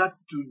 what has that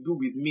to do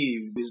with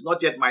me? It's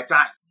not yet my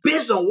time.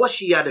 Based on what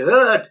she had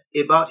heard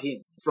about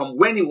him from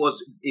when he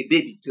was a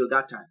baby till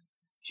that time,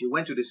 she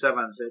went to the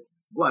servant and said,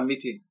 go and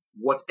meet him.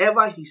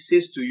 Whatever he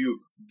says to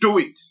you, do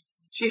it.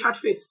 She had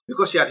faith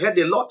because she had heard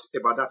a lot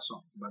about that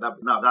son, about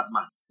that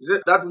man. He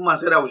said, that woman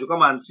said, I should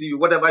come and see you.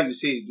 Whatever you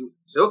say, you do.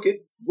 He said, okay,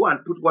 go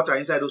and put water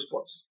inside those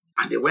pots.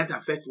 And they went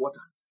and fetched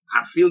water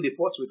and filled the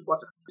pots with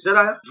water. He said,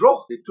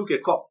 draw. They took a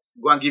cup,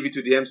 go and give it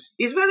to the MC.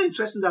 It's very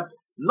interesting that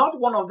not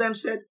one of them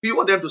said, do you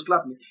want them to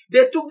slap me?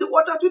 They took the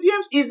water to the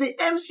MC. It's the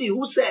MC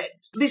who said,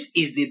 this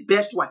is the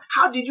best wine.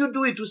 How did you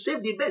do it to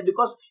save the best?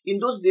 Because in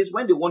those days,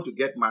 when they want to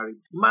get married,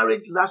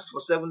 marriage lasts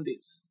for 7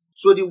 days.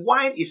 So the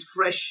wine is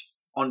fresh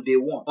on day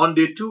 1. On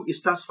day 2, it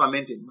starts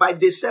fermenting. By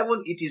day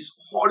 7, it is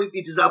horrid,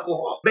 it is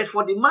alcohol. But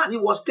for the man, he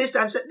was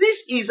tasting and said,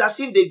 this is as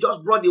if they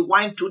just brought the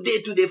wine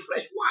today,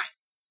 fresh wine.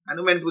 I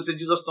know many people say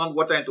Jesus turned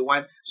water into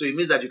wine, so it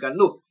means that you can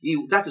know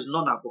that is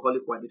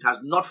non-alcoholic wine. It has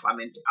not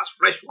fermented as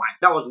fresh wine.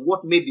 That was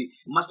what made the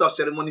master of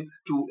ceremony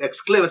to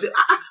exclaim and say,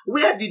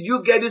 where did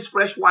you get this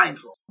fresh wine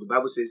from? The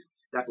Bible says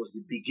that was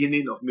the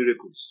beginning of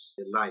miracles,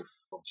 the life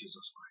of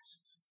Jesus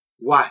Christ.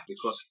 Why?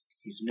 Because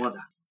his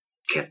mother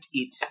kept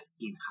it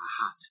in her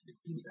heart, the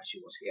things that she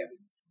was hearing.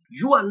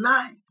 You and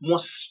I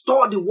must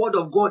store the word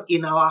of God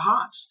in our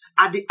hearts.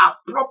 At the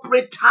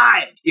appropriate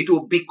time, it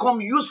will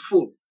become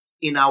useful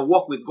in our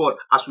walk with God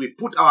as we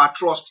put our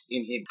trust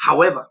in him.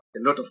 However,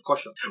 a note of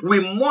caution, we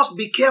must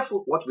be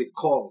careful what we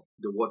call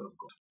the word of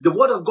God. The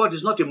word of God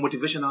is not a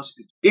motivational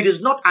speech. It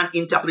is not an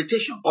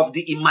interpretation of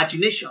the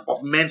imagination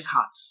of men's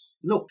hearts.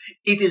 No,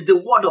 it is the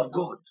word of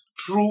God,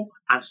 true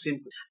and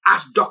simple,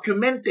 as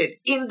documented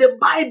in the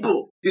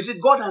Bible. You see,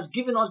 God has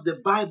given us the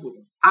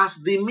Bible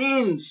as the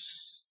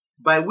means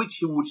by which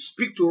he would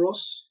speak to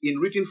us in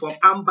written form,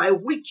 and by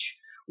which,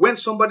 when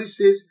somebody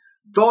says,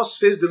 thus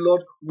says the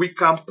Lord, we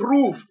can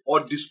prove or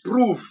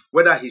disprove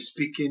whether he's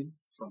speaking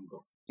from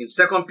God. In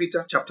 2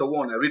 Peter chapter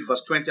 1, I read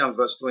verse 20 and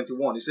verse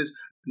 21. It says,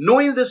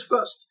 knowing this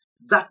first,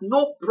 that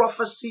no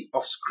prophecy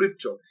of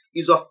scripture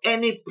is of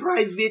any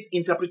private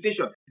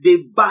interpretation.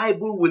 The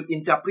Bible will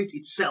interpret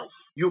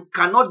itself. You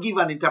cannot give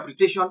an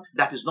interpretation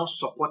that is not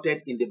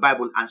supported in the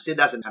Bible and say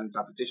that's an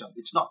interpretation.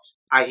 It's not.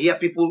 I hear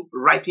people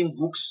writing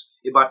books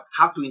about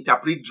how to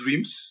interpret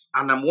dreams,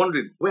 and I'm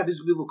wondering where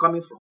these people are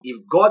coming from.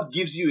 If God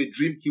gives you a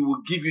dream, he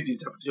will give you the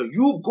interpretation.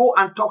 You go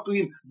and talk to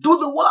him. Do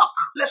the work.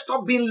 Let's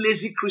stop being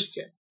lazy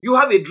Christians. You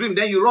have a dream,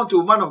 then you run to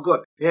a man of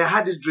God. I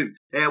had this dream.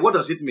 What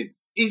does it mean?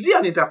 Is he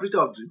an interpreter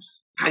of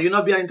dreams? Can you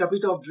not be an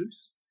interpreter of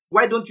dreams?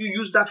 Why don't you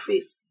use that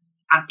faith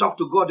and talk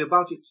to God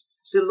about it?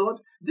 Say, Lord,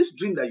 this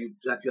dream that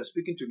you are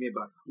speaking to me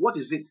about, what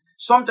is it?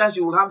 Sometimes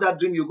you will have that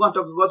dream, you go and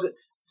talk to God, say,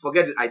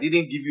 forget it, I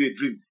didn't give you a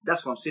dream.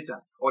 That's from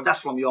Satan, or that's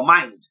from your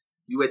mind.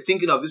 You were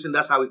thinking of this and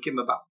that's how it came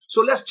about.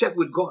 So let's check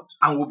with God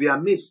and we'll be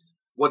amazed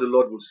what the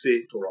Lord will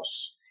say to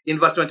us. In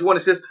verse 21, it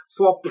says,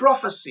 for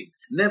prophecy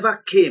never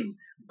came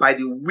by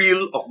the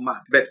will of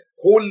man, but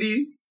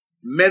holy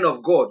men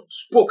of God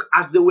spoke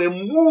as they were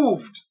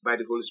moved by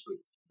the Holy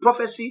Spirit.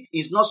 Prophecy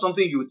is not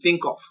something you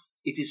think of.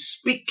 It is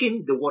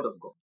speaking the word of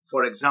God.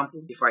 For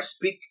example, if I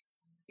speak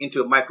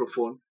into a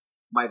microphone,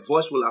 my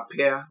voice will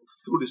appear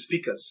through the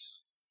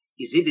speakers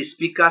Is it the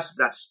speakers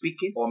that's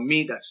speaking or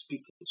me that's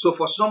speaking? So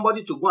for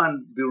somebody to go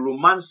and be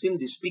romancing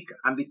the speaker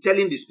and be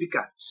telling the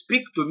speaker,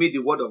 speak to me the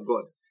word of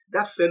God,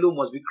 that fellow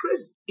must be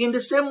crazy. In the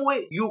same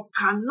way, you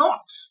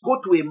cannot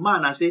go to a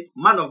man and say,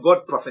 man of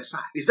God, prophesy.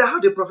 Is that how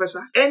they prophesy?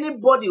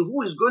 Anybody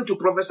who is going to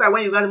prophesy,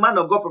 when you got a man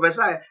of God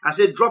prophesy and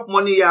say, drop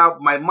money here,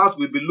 my mouth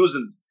will be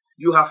loosened,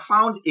 you have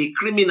found a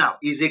criminal.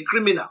 Is a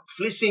criminal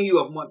fleecing you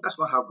of money. That's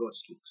not how God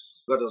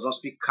speaks. God does not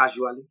speak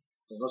casually,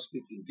 does not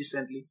speak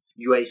indecently.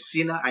 You are a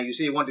sinner and you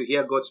say you want to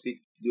hear God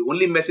speak. The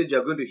only message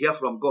you're going to hear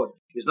from God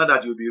is not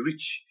that you'll be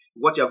rich.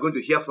 What you're going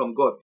to hear from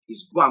God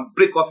is go and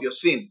break off your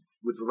sin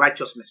with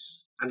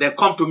righteousness. And then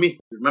come to me.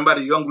 Remember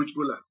the young rich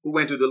ruler who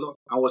went to the Lord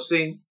and was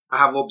saying, I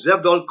have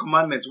observed all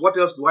commandments. What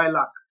else do I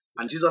lack?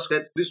 And Jesus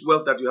said, this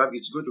wealth that you have,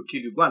 it's going to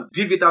kill you. Go and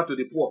give it out to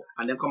the poor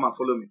and then come and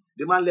follow me.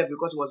 The man left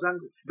because he was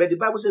angry. But the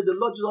Bible says the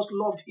Lord Jesus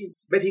loved him.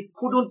 But he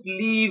couldn't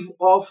live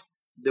off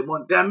the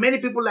money. There are many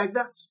people like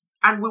that.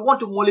 And we want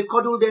to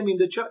mollycoddle them in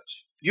the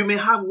church. You may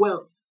have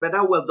wealth, but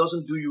that wealth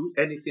doesn't do you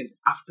anything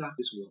after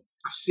this world.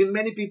 I've seen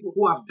many people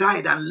who have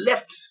died and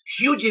left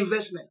huge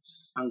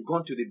investments and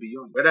gone to the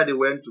beyond. Whether they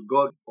went to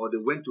God or they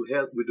went to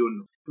hell, we don't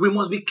know. We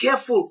must be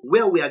careful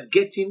where we are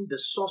getting the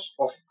source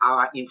of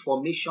our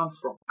information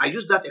from. I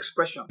use that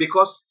expression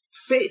because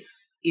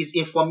faith is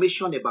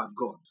information about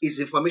God. It's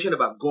information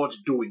about God's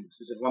doings.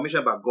 It's information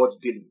about God's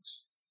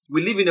dealings.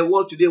 We live in a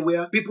world today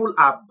where people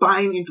are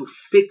buying into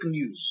fake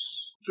news.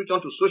 Switch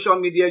on to social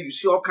media, you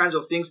see all kinds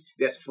of things.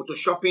 There's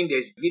photoshopping,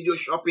 there's video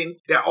shopping.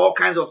 There are all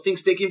kinds of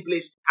things taking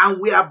place.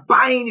 And we are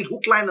buying it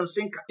hook, line, and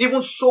sinker.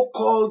 Even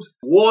so-called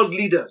world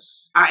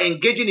leaders are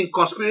engaging in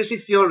conspiracy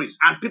theories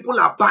and people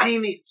are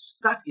buying it.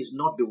 That is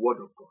not the word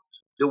of God.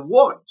 The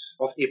word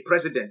of a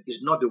president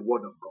is not the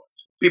word of God.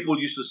 People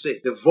used to say,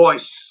 the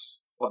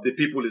voice of the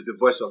people is the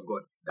voice of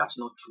God. That's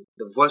not true.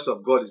 The voice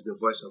of God is the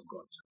voice of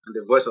God. And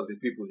the voice of the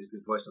people is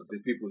the voice of the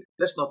people.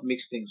 Let's not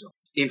mix things up.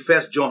 In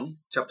 1 John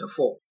chapter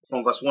 4,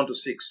 from verse 1 to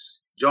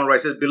 6, John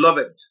writes,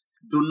 Beloved,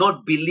 do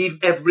not believe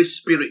every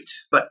spirit,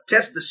 but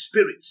test the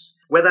spirits,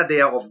 whether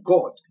they are of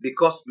God,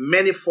 because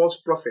many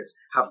false prophets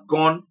have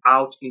gone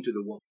out into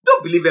the world.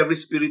 Don't believe every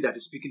spirit that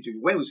is speaking to you.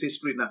 When we say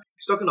spirit now,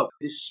 it's talking of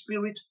the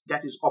spirit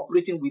that is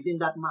operating within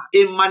that man.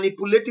 A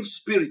manipulative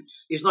spirit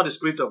is not the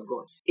spirit of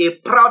God. A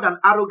proud and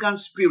arrogant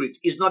spirit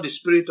is not the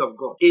spirit of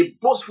God. A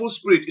boastful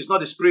spirit is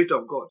not the spirit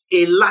of God.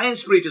 A lying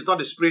spirit is not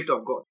the spirit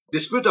of God. The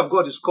spirit of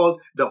God is called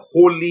the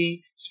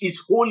Holy.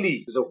 It's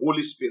holy. It's a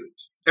Holy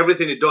Spirit.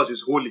 Everything it does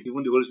is holy.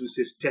 Even the Holy Spirit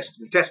says, test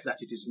me. Test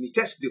that it is me.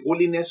 Test the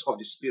holiness of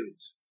the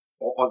Spirit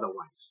or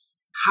otherwise.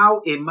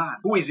 How a man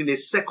who is in a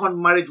second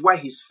marriage while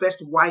his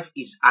first wife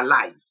is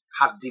alive,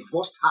 has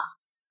divorced her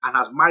and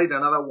has married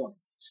another one,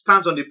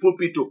 stands on the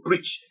pulpit to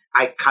preach,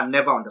 I can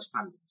never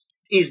understand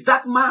it. Is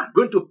that man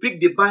going to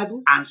pick the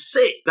Bible and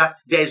say that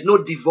there is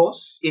no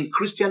divorce in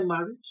Christian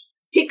marriage?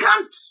 He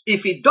can't.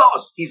 If he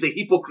does, he's a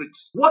hypocrite.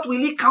 What will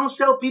he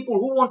counsel people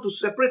who want to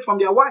separate from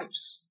their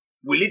wives?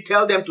 Will he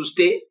tell them to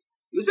stay?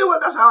 You say, well,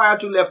 that's how I had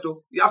to left.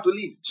 You have to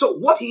leave. So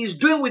what he is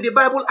doing with the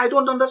Bible, I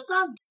don't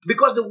understand.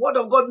 Because the word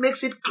of God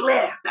makes it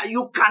clear that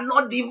you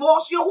cannot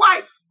divorce your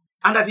wife.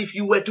 And that if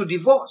you were to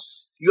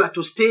divorce, you are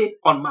to stay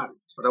unmarried.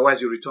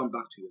 Otherwise, you return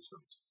back to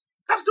yourselves.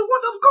 That's the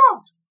word of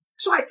God.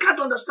 So I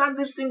can't understand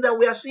these things that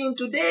we are seeing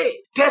today.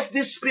 Test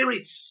these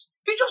spirits.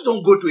 You just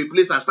don't go to a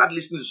place and start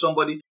listening to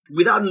somebody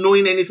without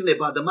knowing anything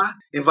about the man.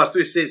 In verse 2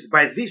 it says,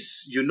 by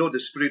this you know the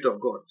Spirit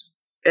of God.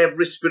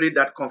 Every spirit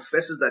that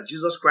confesses that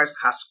Jesus Christ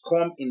has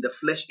come in the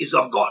flesh is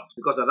of God.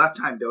 Because at that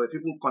time, there were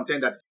people who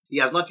contend that he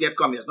has not yet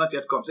come, he has not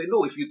yet come. Say,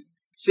 no, if you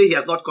say he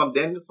has not come,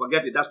 then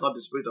forget it. That's not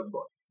the Spirit of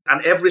God.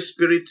 And every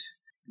spirit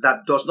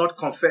that does not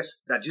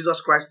confess that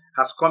Jesus Christ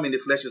has come in the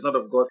flesh is not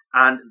of God.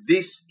 And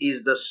this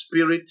is the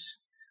spirit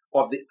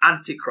of the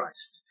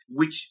Antichrist,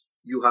 which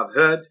you have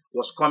heard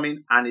was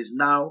coming and is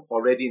now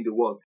already in the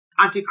world.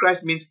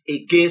 Antichrist means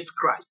against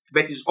Christ,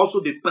 but is also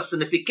the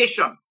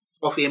personification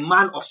of a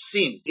man of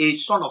sin, a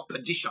son of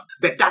perdition.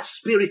 But that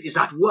spirit is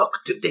at work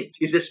today.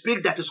 It's a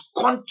spirit that is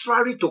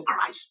contrary to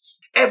Christ.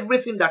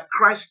 Everything that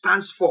Christ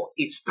stands for,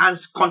 it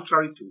stands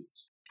contrary to it.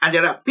 And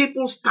there are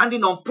people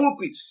standing on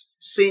pulpits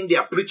saying they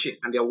are preaching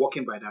and they are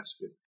walking by that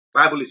spirit.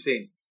 The Bible is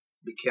saying,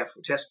 be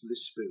careful, test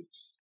these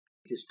spirits.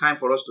 It is time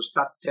for us to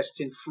start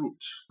testing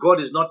fruit. God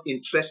is not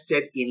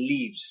interested in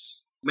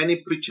leaves.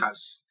 Many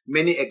preachers,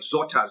 many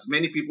exhorters,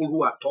 many people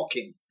who are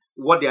talking,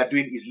 what they are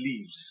doing is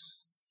leaves.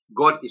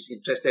 God is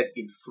interested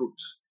in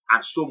fruit,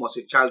 and so must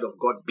a child of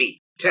God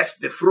be. Test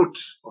the fruit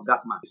of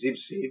that man. Is he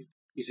saved?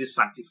 Is he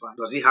sanctified?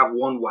 Does he have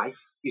one wife?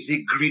 Is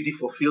he greedy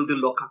for filthy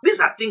lucre? These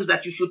are things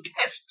that you should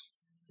test,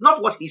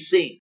 not what he's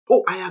saying.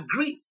 Oh, I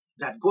agree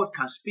that God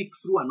can speak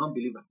through an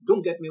unbeliever.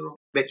 Don't get me wrong,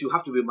 but you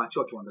have to be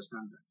mature to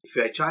understand that. If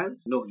you're a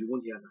child, no, you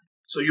won't hear that.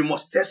 So you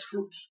must test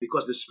fruit,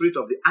 because the spirit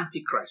of the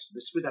Antichrist,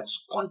 the spirit that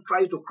is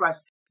contrary to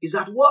Christ, is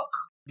at work.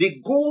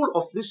 The goal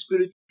of this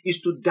spirit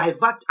is to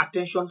divert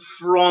attention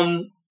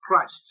from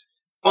Christ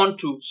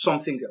onto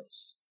something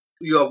else.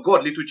 You have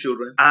got little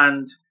children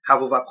and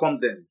have overcome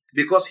them,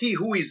 because he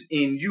who is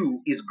in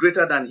you is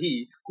greater than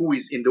he who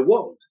is in the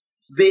world.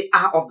 They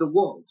are of the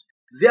world.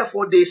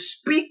 Therefore, they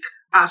speak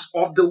as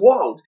of the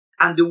world,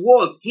 and the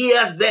world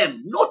hears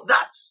them. Note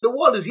that. The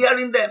world is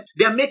hearing them.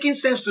 They are making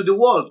sense to the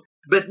world,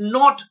 but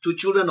not to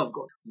children of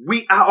God.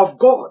 We are of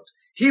God.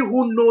 He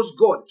who knows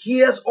God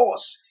hears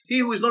us. He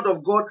who is not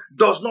of God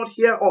does not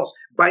hear us.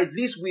 By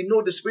this we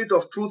know the spirit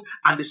of truth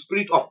and the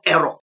spirit of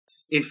error.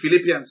 In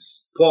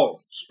Philippians,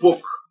 Paul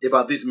spoke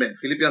about these men.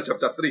 Philippians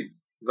chapter 3,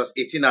 verse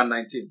 18 and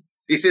 19.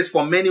 He says,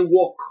 for many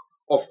walk,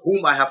 of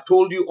whom I have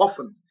told you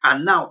often,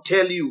 and now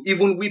tell you,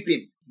 even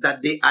weeping,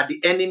 that they are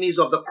the enemies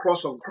of the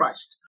cross of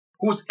Christ,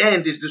 whose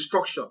end is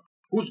destruction,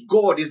 whose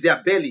God is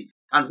their belly,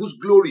 and whose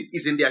glory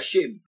is in their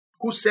shame,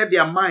 who set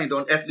their mind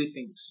on earthly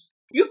things.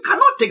 You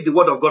cannot take the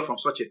word of God from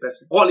such a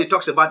person. All he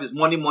talks about is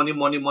money, money,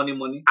 money, money,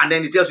 money. And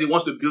then he tells you he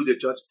wants to build a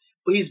church.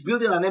 He's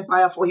building an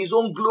empire for his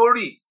own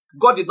glory.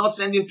 God did not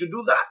send him to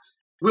do that.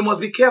 We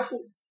must be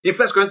careful. In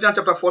 1 Corinthians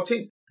chapter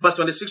 14, verse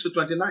 26 to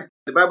 29,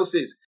 the Bible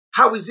says,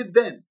 how is it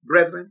then,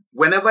 brethren,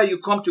 whenever you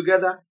come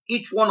together,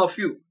 each one of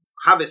you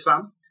have a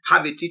psalm,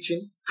 have a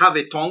teaching, have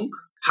a tongue,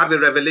 have a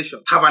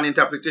revelation, have an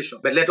interpretation,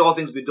 but let all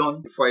things be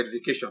done for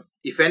edification.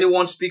 If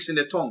anyone speaks in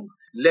a tongue,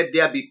 let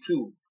there be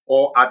two,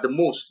 or at the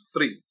most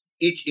three,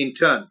 each in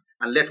turn,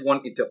 and let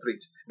one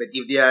interpret. But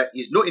if there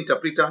is no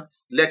interpreter,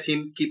 let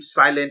him keep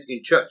silent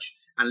in church,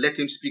 and let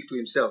him speak to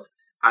himself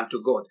and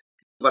to God.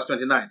 Verse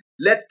 29,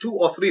 let 2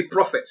 or 3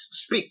 prophets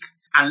speak,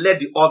 and let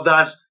the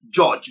others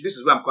judge. This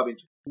is where I'm coming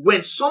to.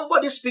 When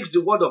somebody speaks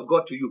the word of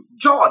God to you,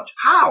 judge.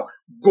 How?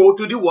 Go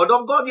to the word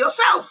of God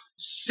yourself.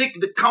 Seek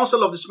the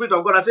counsel of the Spirit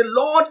of God and say,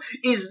 Lord,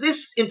 is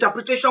this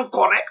interpretation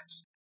correct?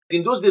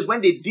 In those days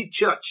when they did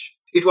church,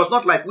 it was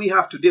not like we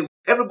have today.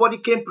 Everybody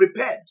came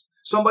prepared.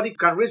 Somebody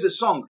can raise a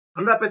song.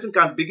 Another person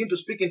can begin to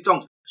speak in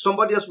tongues.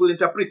 Somebody else will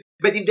interpret.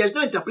 But if there's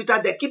no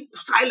interpreter, they keep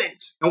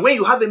silent. And when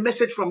you have a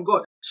message from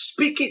God,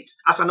 speak it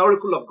as an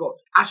oracle of God.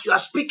 As you are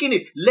speaking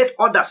it, let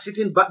others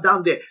sitting back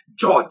down there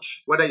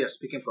judge whether you're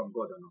speaking from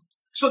God or not.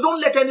 So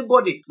don't let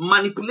anybody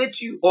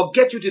manipulate you or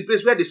get you to the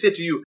place where they say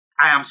to you,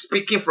 I am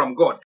speaking from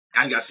God,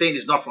 and you're saying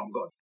it's not from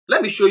God.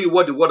 Let me show you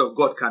what the word of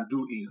God can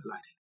do in your life.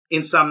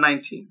 In Psalm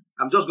 19,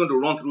 I'm just going to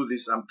run through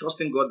this. I'm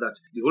trusting God that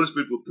the Holy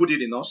Spirit will put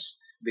it in us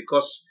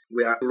because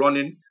we are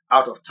running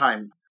out of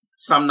time.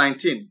 Psalm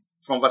 19,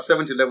 from verse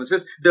 7 to 11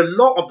 says, the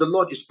law of the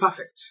Lord is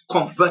perfect,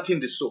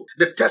 converting the soul.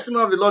 The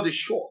testimony of the Lord is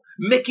sure,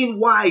 making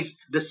wise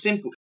the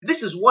simple.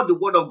 This is what the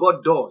word of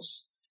God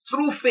does.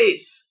 Through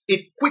faith,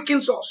 it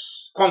quickens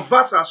us,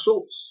 converts our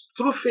souls.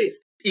 Through faith,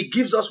 it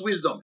gives us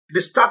wisdom.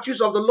 The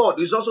statutes of the Lord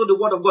is also the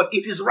word of God.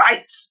 It is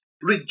right.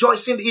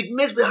 Rejoicing, it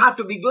makes the heart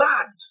to be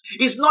glad.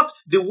 It's not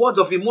the words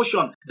of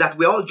emotion that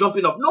we're all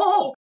jumping up.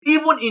 No,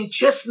 even in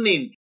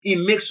chastening,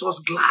 it makes us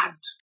glad.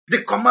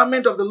 The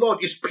commandment of the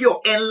Lord is pure,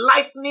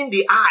 enlightening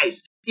the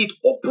eyes. It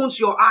opens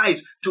your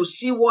eyes to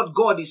see what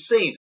God is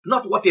saying,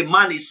 not what a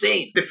man is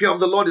saying. The fear of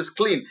the Lord is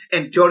clean,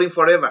 enduring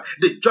forever.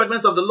 The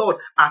judgments of the Lord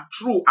are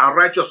true and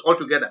righteous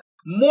altogether.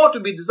 More to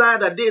be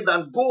desired are they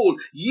than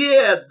gold,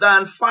 yea,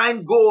 than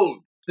fine gold.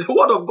 The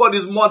word of God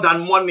is more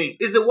than money.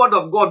 It's the word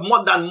of God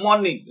more than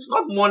money. It's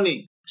not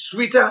money.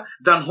 Sweeter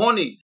than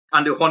honey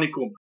and the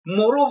honeycomb.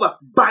 Moreover,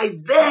 by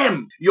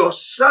them your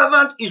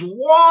servant is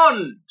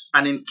warned,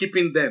 and in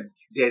keeping them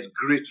there is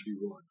great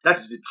reward. That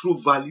is the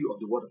true value of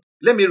the word.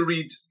 Let me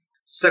read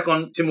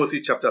 2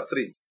 Timothy chapter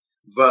 3,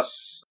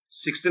 verse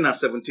 16 and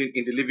 17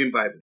 in the Living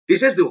Bible. It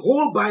says the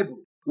whole Bible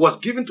was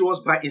given to us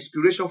by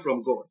inspiration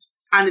from God,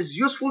 and is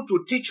useful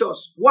to teach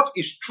us what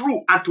is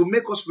true and to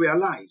make us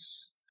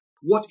realize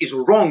what is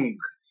wrong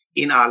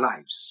in our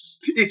lives.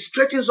 It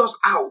straightens us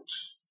out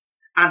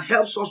and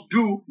helps us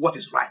do what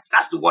is right.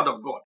 That's the word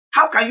of God.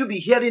 How can you be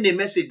hearing a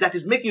message that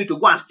is making you to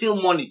go and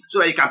steal money so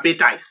that you can pay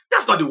tithe?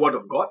 That's not the word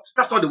of God.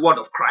 That's not the word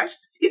of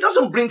Christ. It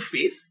doesn't bring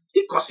faith.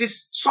 It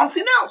causes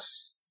something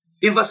else.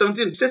 In verse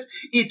 17, it says,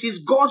 it is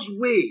God's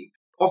way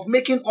of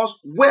making us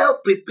well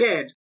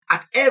prepared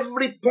at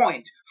every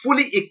point,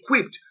 fully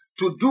equipped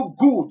to do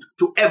good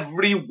to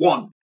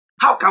everyone.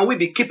 How can we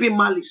be keeping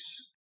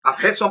malice? I've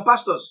heard some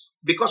pastors,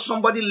 because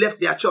somebody left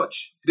their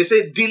church, they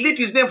say, delete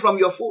his name from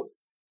your phone.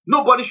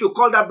 Nobody should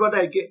call that brother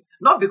again.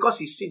 Not because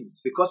he sinned,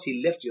 because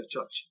he left your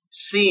church,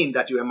 seeing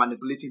that you are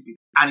manipulating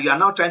people. And you are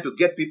now trying to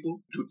get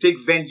people to take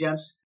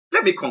vengeance.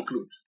 Let me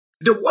conclude.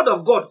 The word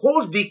of God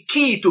holds the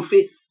key to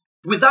faith.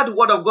 Without the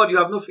word of God, you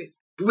have no faith.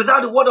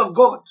 Without the word of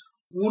God,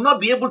 you will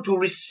not be able to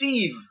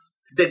receive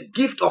the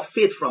gift of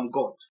faith from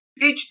God.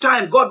 Each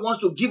time God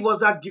wants to give us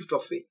that gift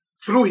of faith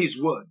through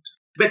his word.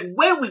 But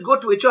when we go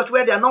to a church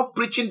where they are not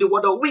preaching the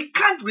word, we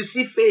can't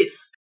receive faith.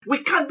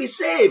 We can't be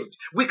saved.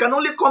 We can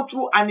only come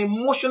through an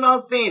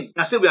emotional thing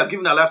and say we have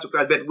given our life to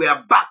Christ, but we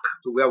are back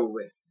to where we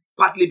were.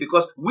 Partly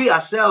because we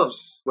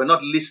ourselves were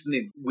not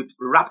listening with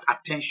rapt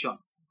attention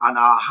and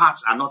our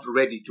hearts are not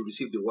ready to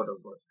receive the word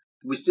of God.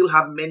 We still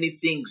have many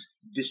things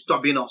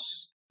disturbing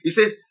us. He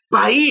says,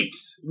 by it,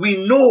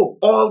 we know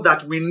all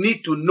that we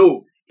need to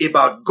know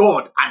about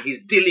God and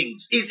his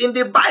dealings. It's in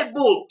the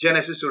Bible.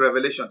 Genesis to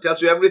Revelation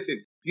tells you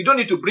everything. You don't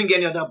need to bring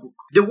any other book.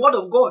 The word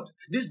of God,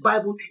 this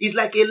Bible is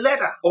like a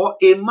letter or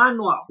a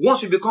manual.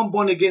 Once you become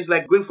born again, it's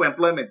like going for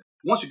employment.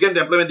 Once you get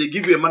the employment, they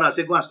give you a man and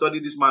say, go and study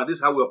this man. This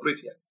is how we operate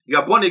here. You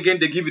are born again,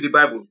 they give you the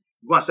Bible.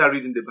 Go and start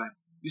reading the Bible.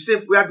 You say,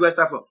 where do I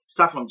start from?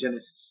 Start from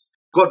Genesis.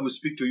 God will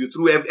speak to you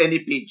through any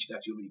page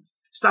that you read.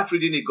 Start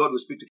reading it, God will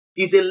speak to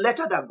you. It's a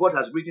letter that God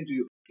has written to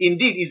you.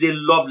 Indeed, it's a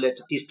love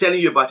letter. He's telling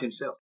you about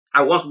himself.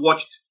 I once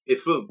watched a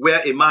film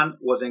where a man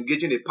was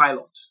engaging a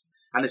pilot.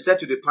 And he said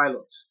to the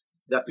pilot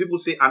that people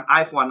say an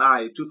eye for an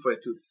eye, a tooth for a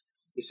tooth.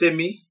 He said,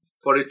 me,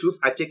 for a tooth,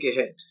 I take a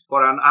head.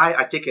 For an eye,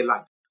 I take a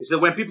life. He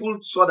said, when people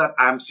saw that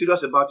I am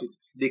serious about it,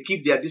 they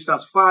keep their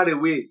distance far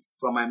away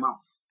from my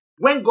mouth.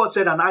 When God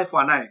said an eye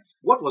for an eye,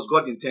 what was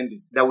God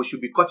intending? That we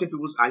should be cutting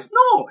people's eyes?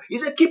 No. He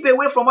said, keep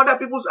away from other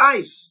people's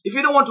eyes. If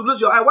you don't want to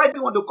lose your eye, why do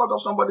you want to cut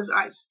off somebody's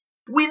eyes?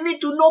 We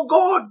need to know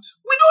God.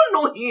 We don't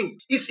know him.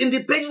 It's in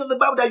the pages of the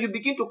Bible that you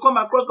begin to come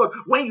across God.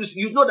 When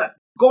you know that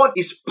God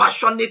is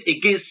passionate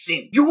against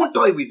sin, you won't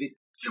toy with it.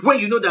 When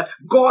you know that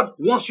God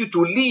wants you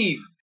to live,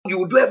 you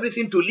will do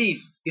everything to live.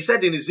 He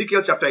said in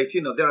Ezekiel chapter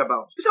 18 or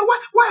thereabout, he said,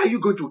 why are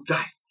you going to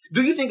die?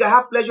 Do you think I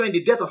have pleasure in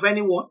the death of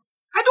anyone?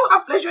 I don't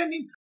have pleasure in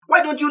him.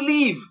 Why don't you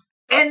live?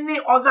 Any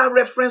other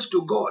reference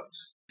to God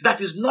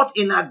that is not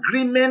in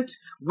agreement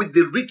with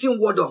the written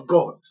word of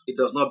God, it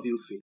does not build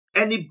faith.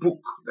 Any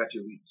book that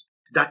you read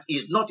that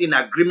is not in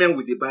agreement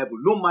with the Bible,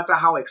 no matter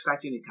how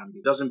exciting it can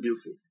be, doesn't build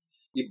faith.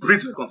 It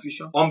breeds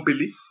confusion,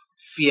 unbelief,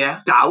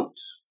 fear, doubt,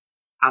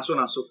 and so on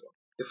and so forth.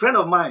 A friend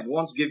of mine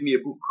once gave me a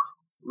book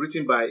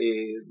written by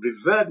a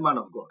revered man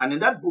of God. And in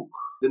that book,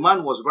 the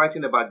man was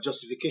writing about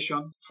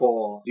justification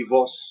for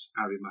divorce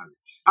and remarriage.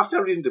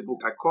 After reading the book,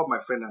 I called my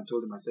friend and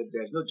told him, I said,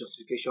 there's no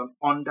justification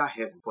under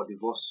heaven for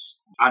divorce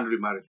and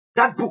remarriage.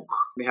 That book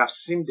may have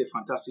seemed a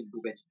fantastic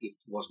book, but it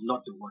was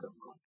not the word of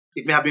God.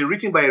 It may have been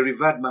written by a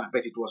revered man,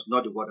 but it was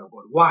not the word of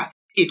God. Why?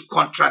 It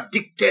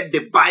contradicted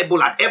the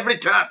Bible at every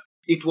turn.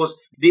 It was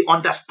the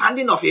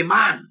understanding of a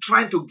man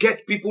trying to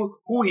get people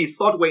who he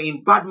thought were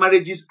in bad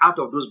marriages out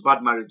of those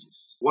bad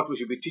marriages. What we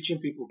should be teaching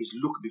people is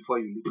look before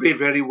you leave. Pray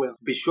very well.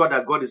 Be sure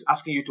that God is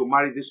asking you to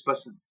marry this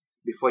person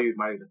before you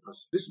marry the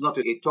person. This is not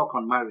a talk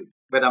on marriage,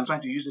 but I'm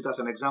trying to use it as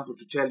an example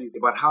to tell you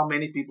about how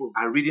many people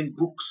are reading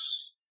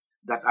books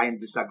that are in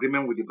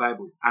disagreement with the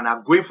Bible and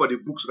are going for the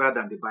books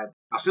rather than the Bible.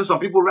 I've seen some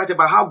people write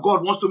about how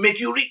God wants to make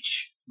you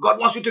rich. God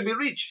wants you to be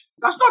rich.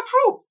 That's not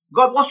true.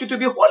 God wants you to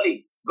be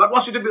holy. God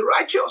wants you to be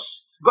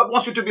righteous. God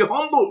wants you to be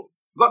humble.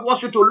 God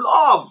wants you to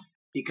love.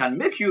 He can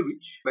make you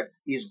rich, but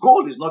his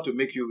goal is not to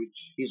make you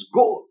rich. His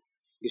goal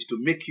is to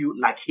make you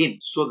like him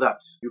so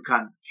that you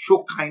can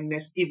show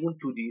kindness even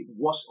to the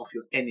worst of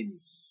your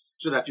enemies,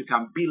 so that you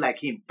can be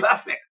like him,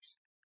 perfect.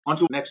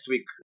 Until next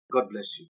week, God bless you.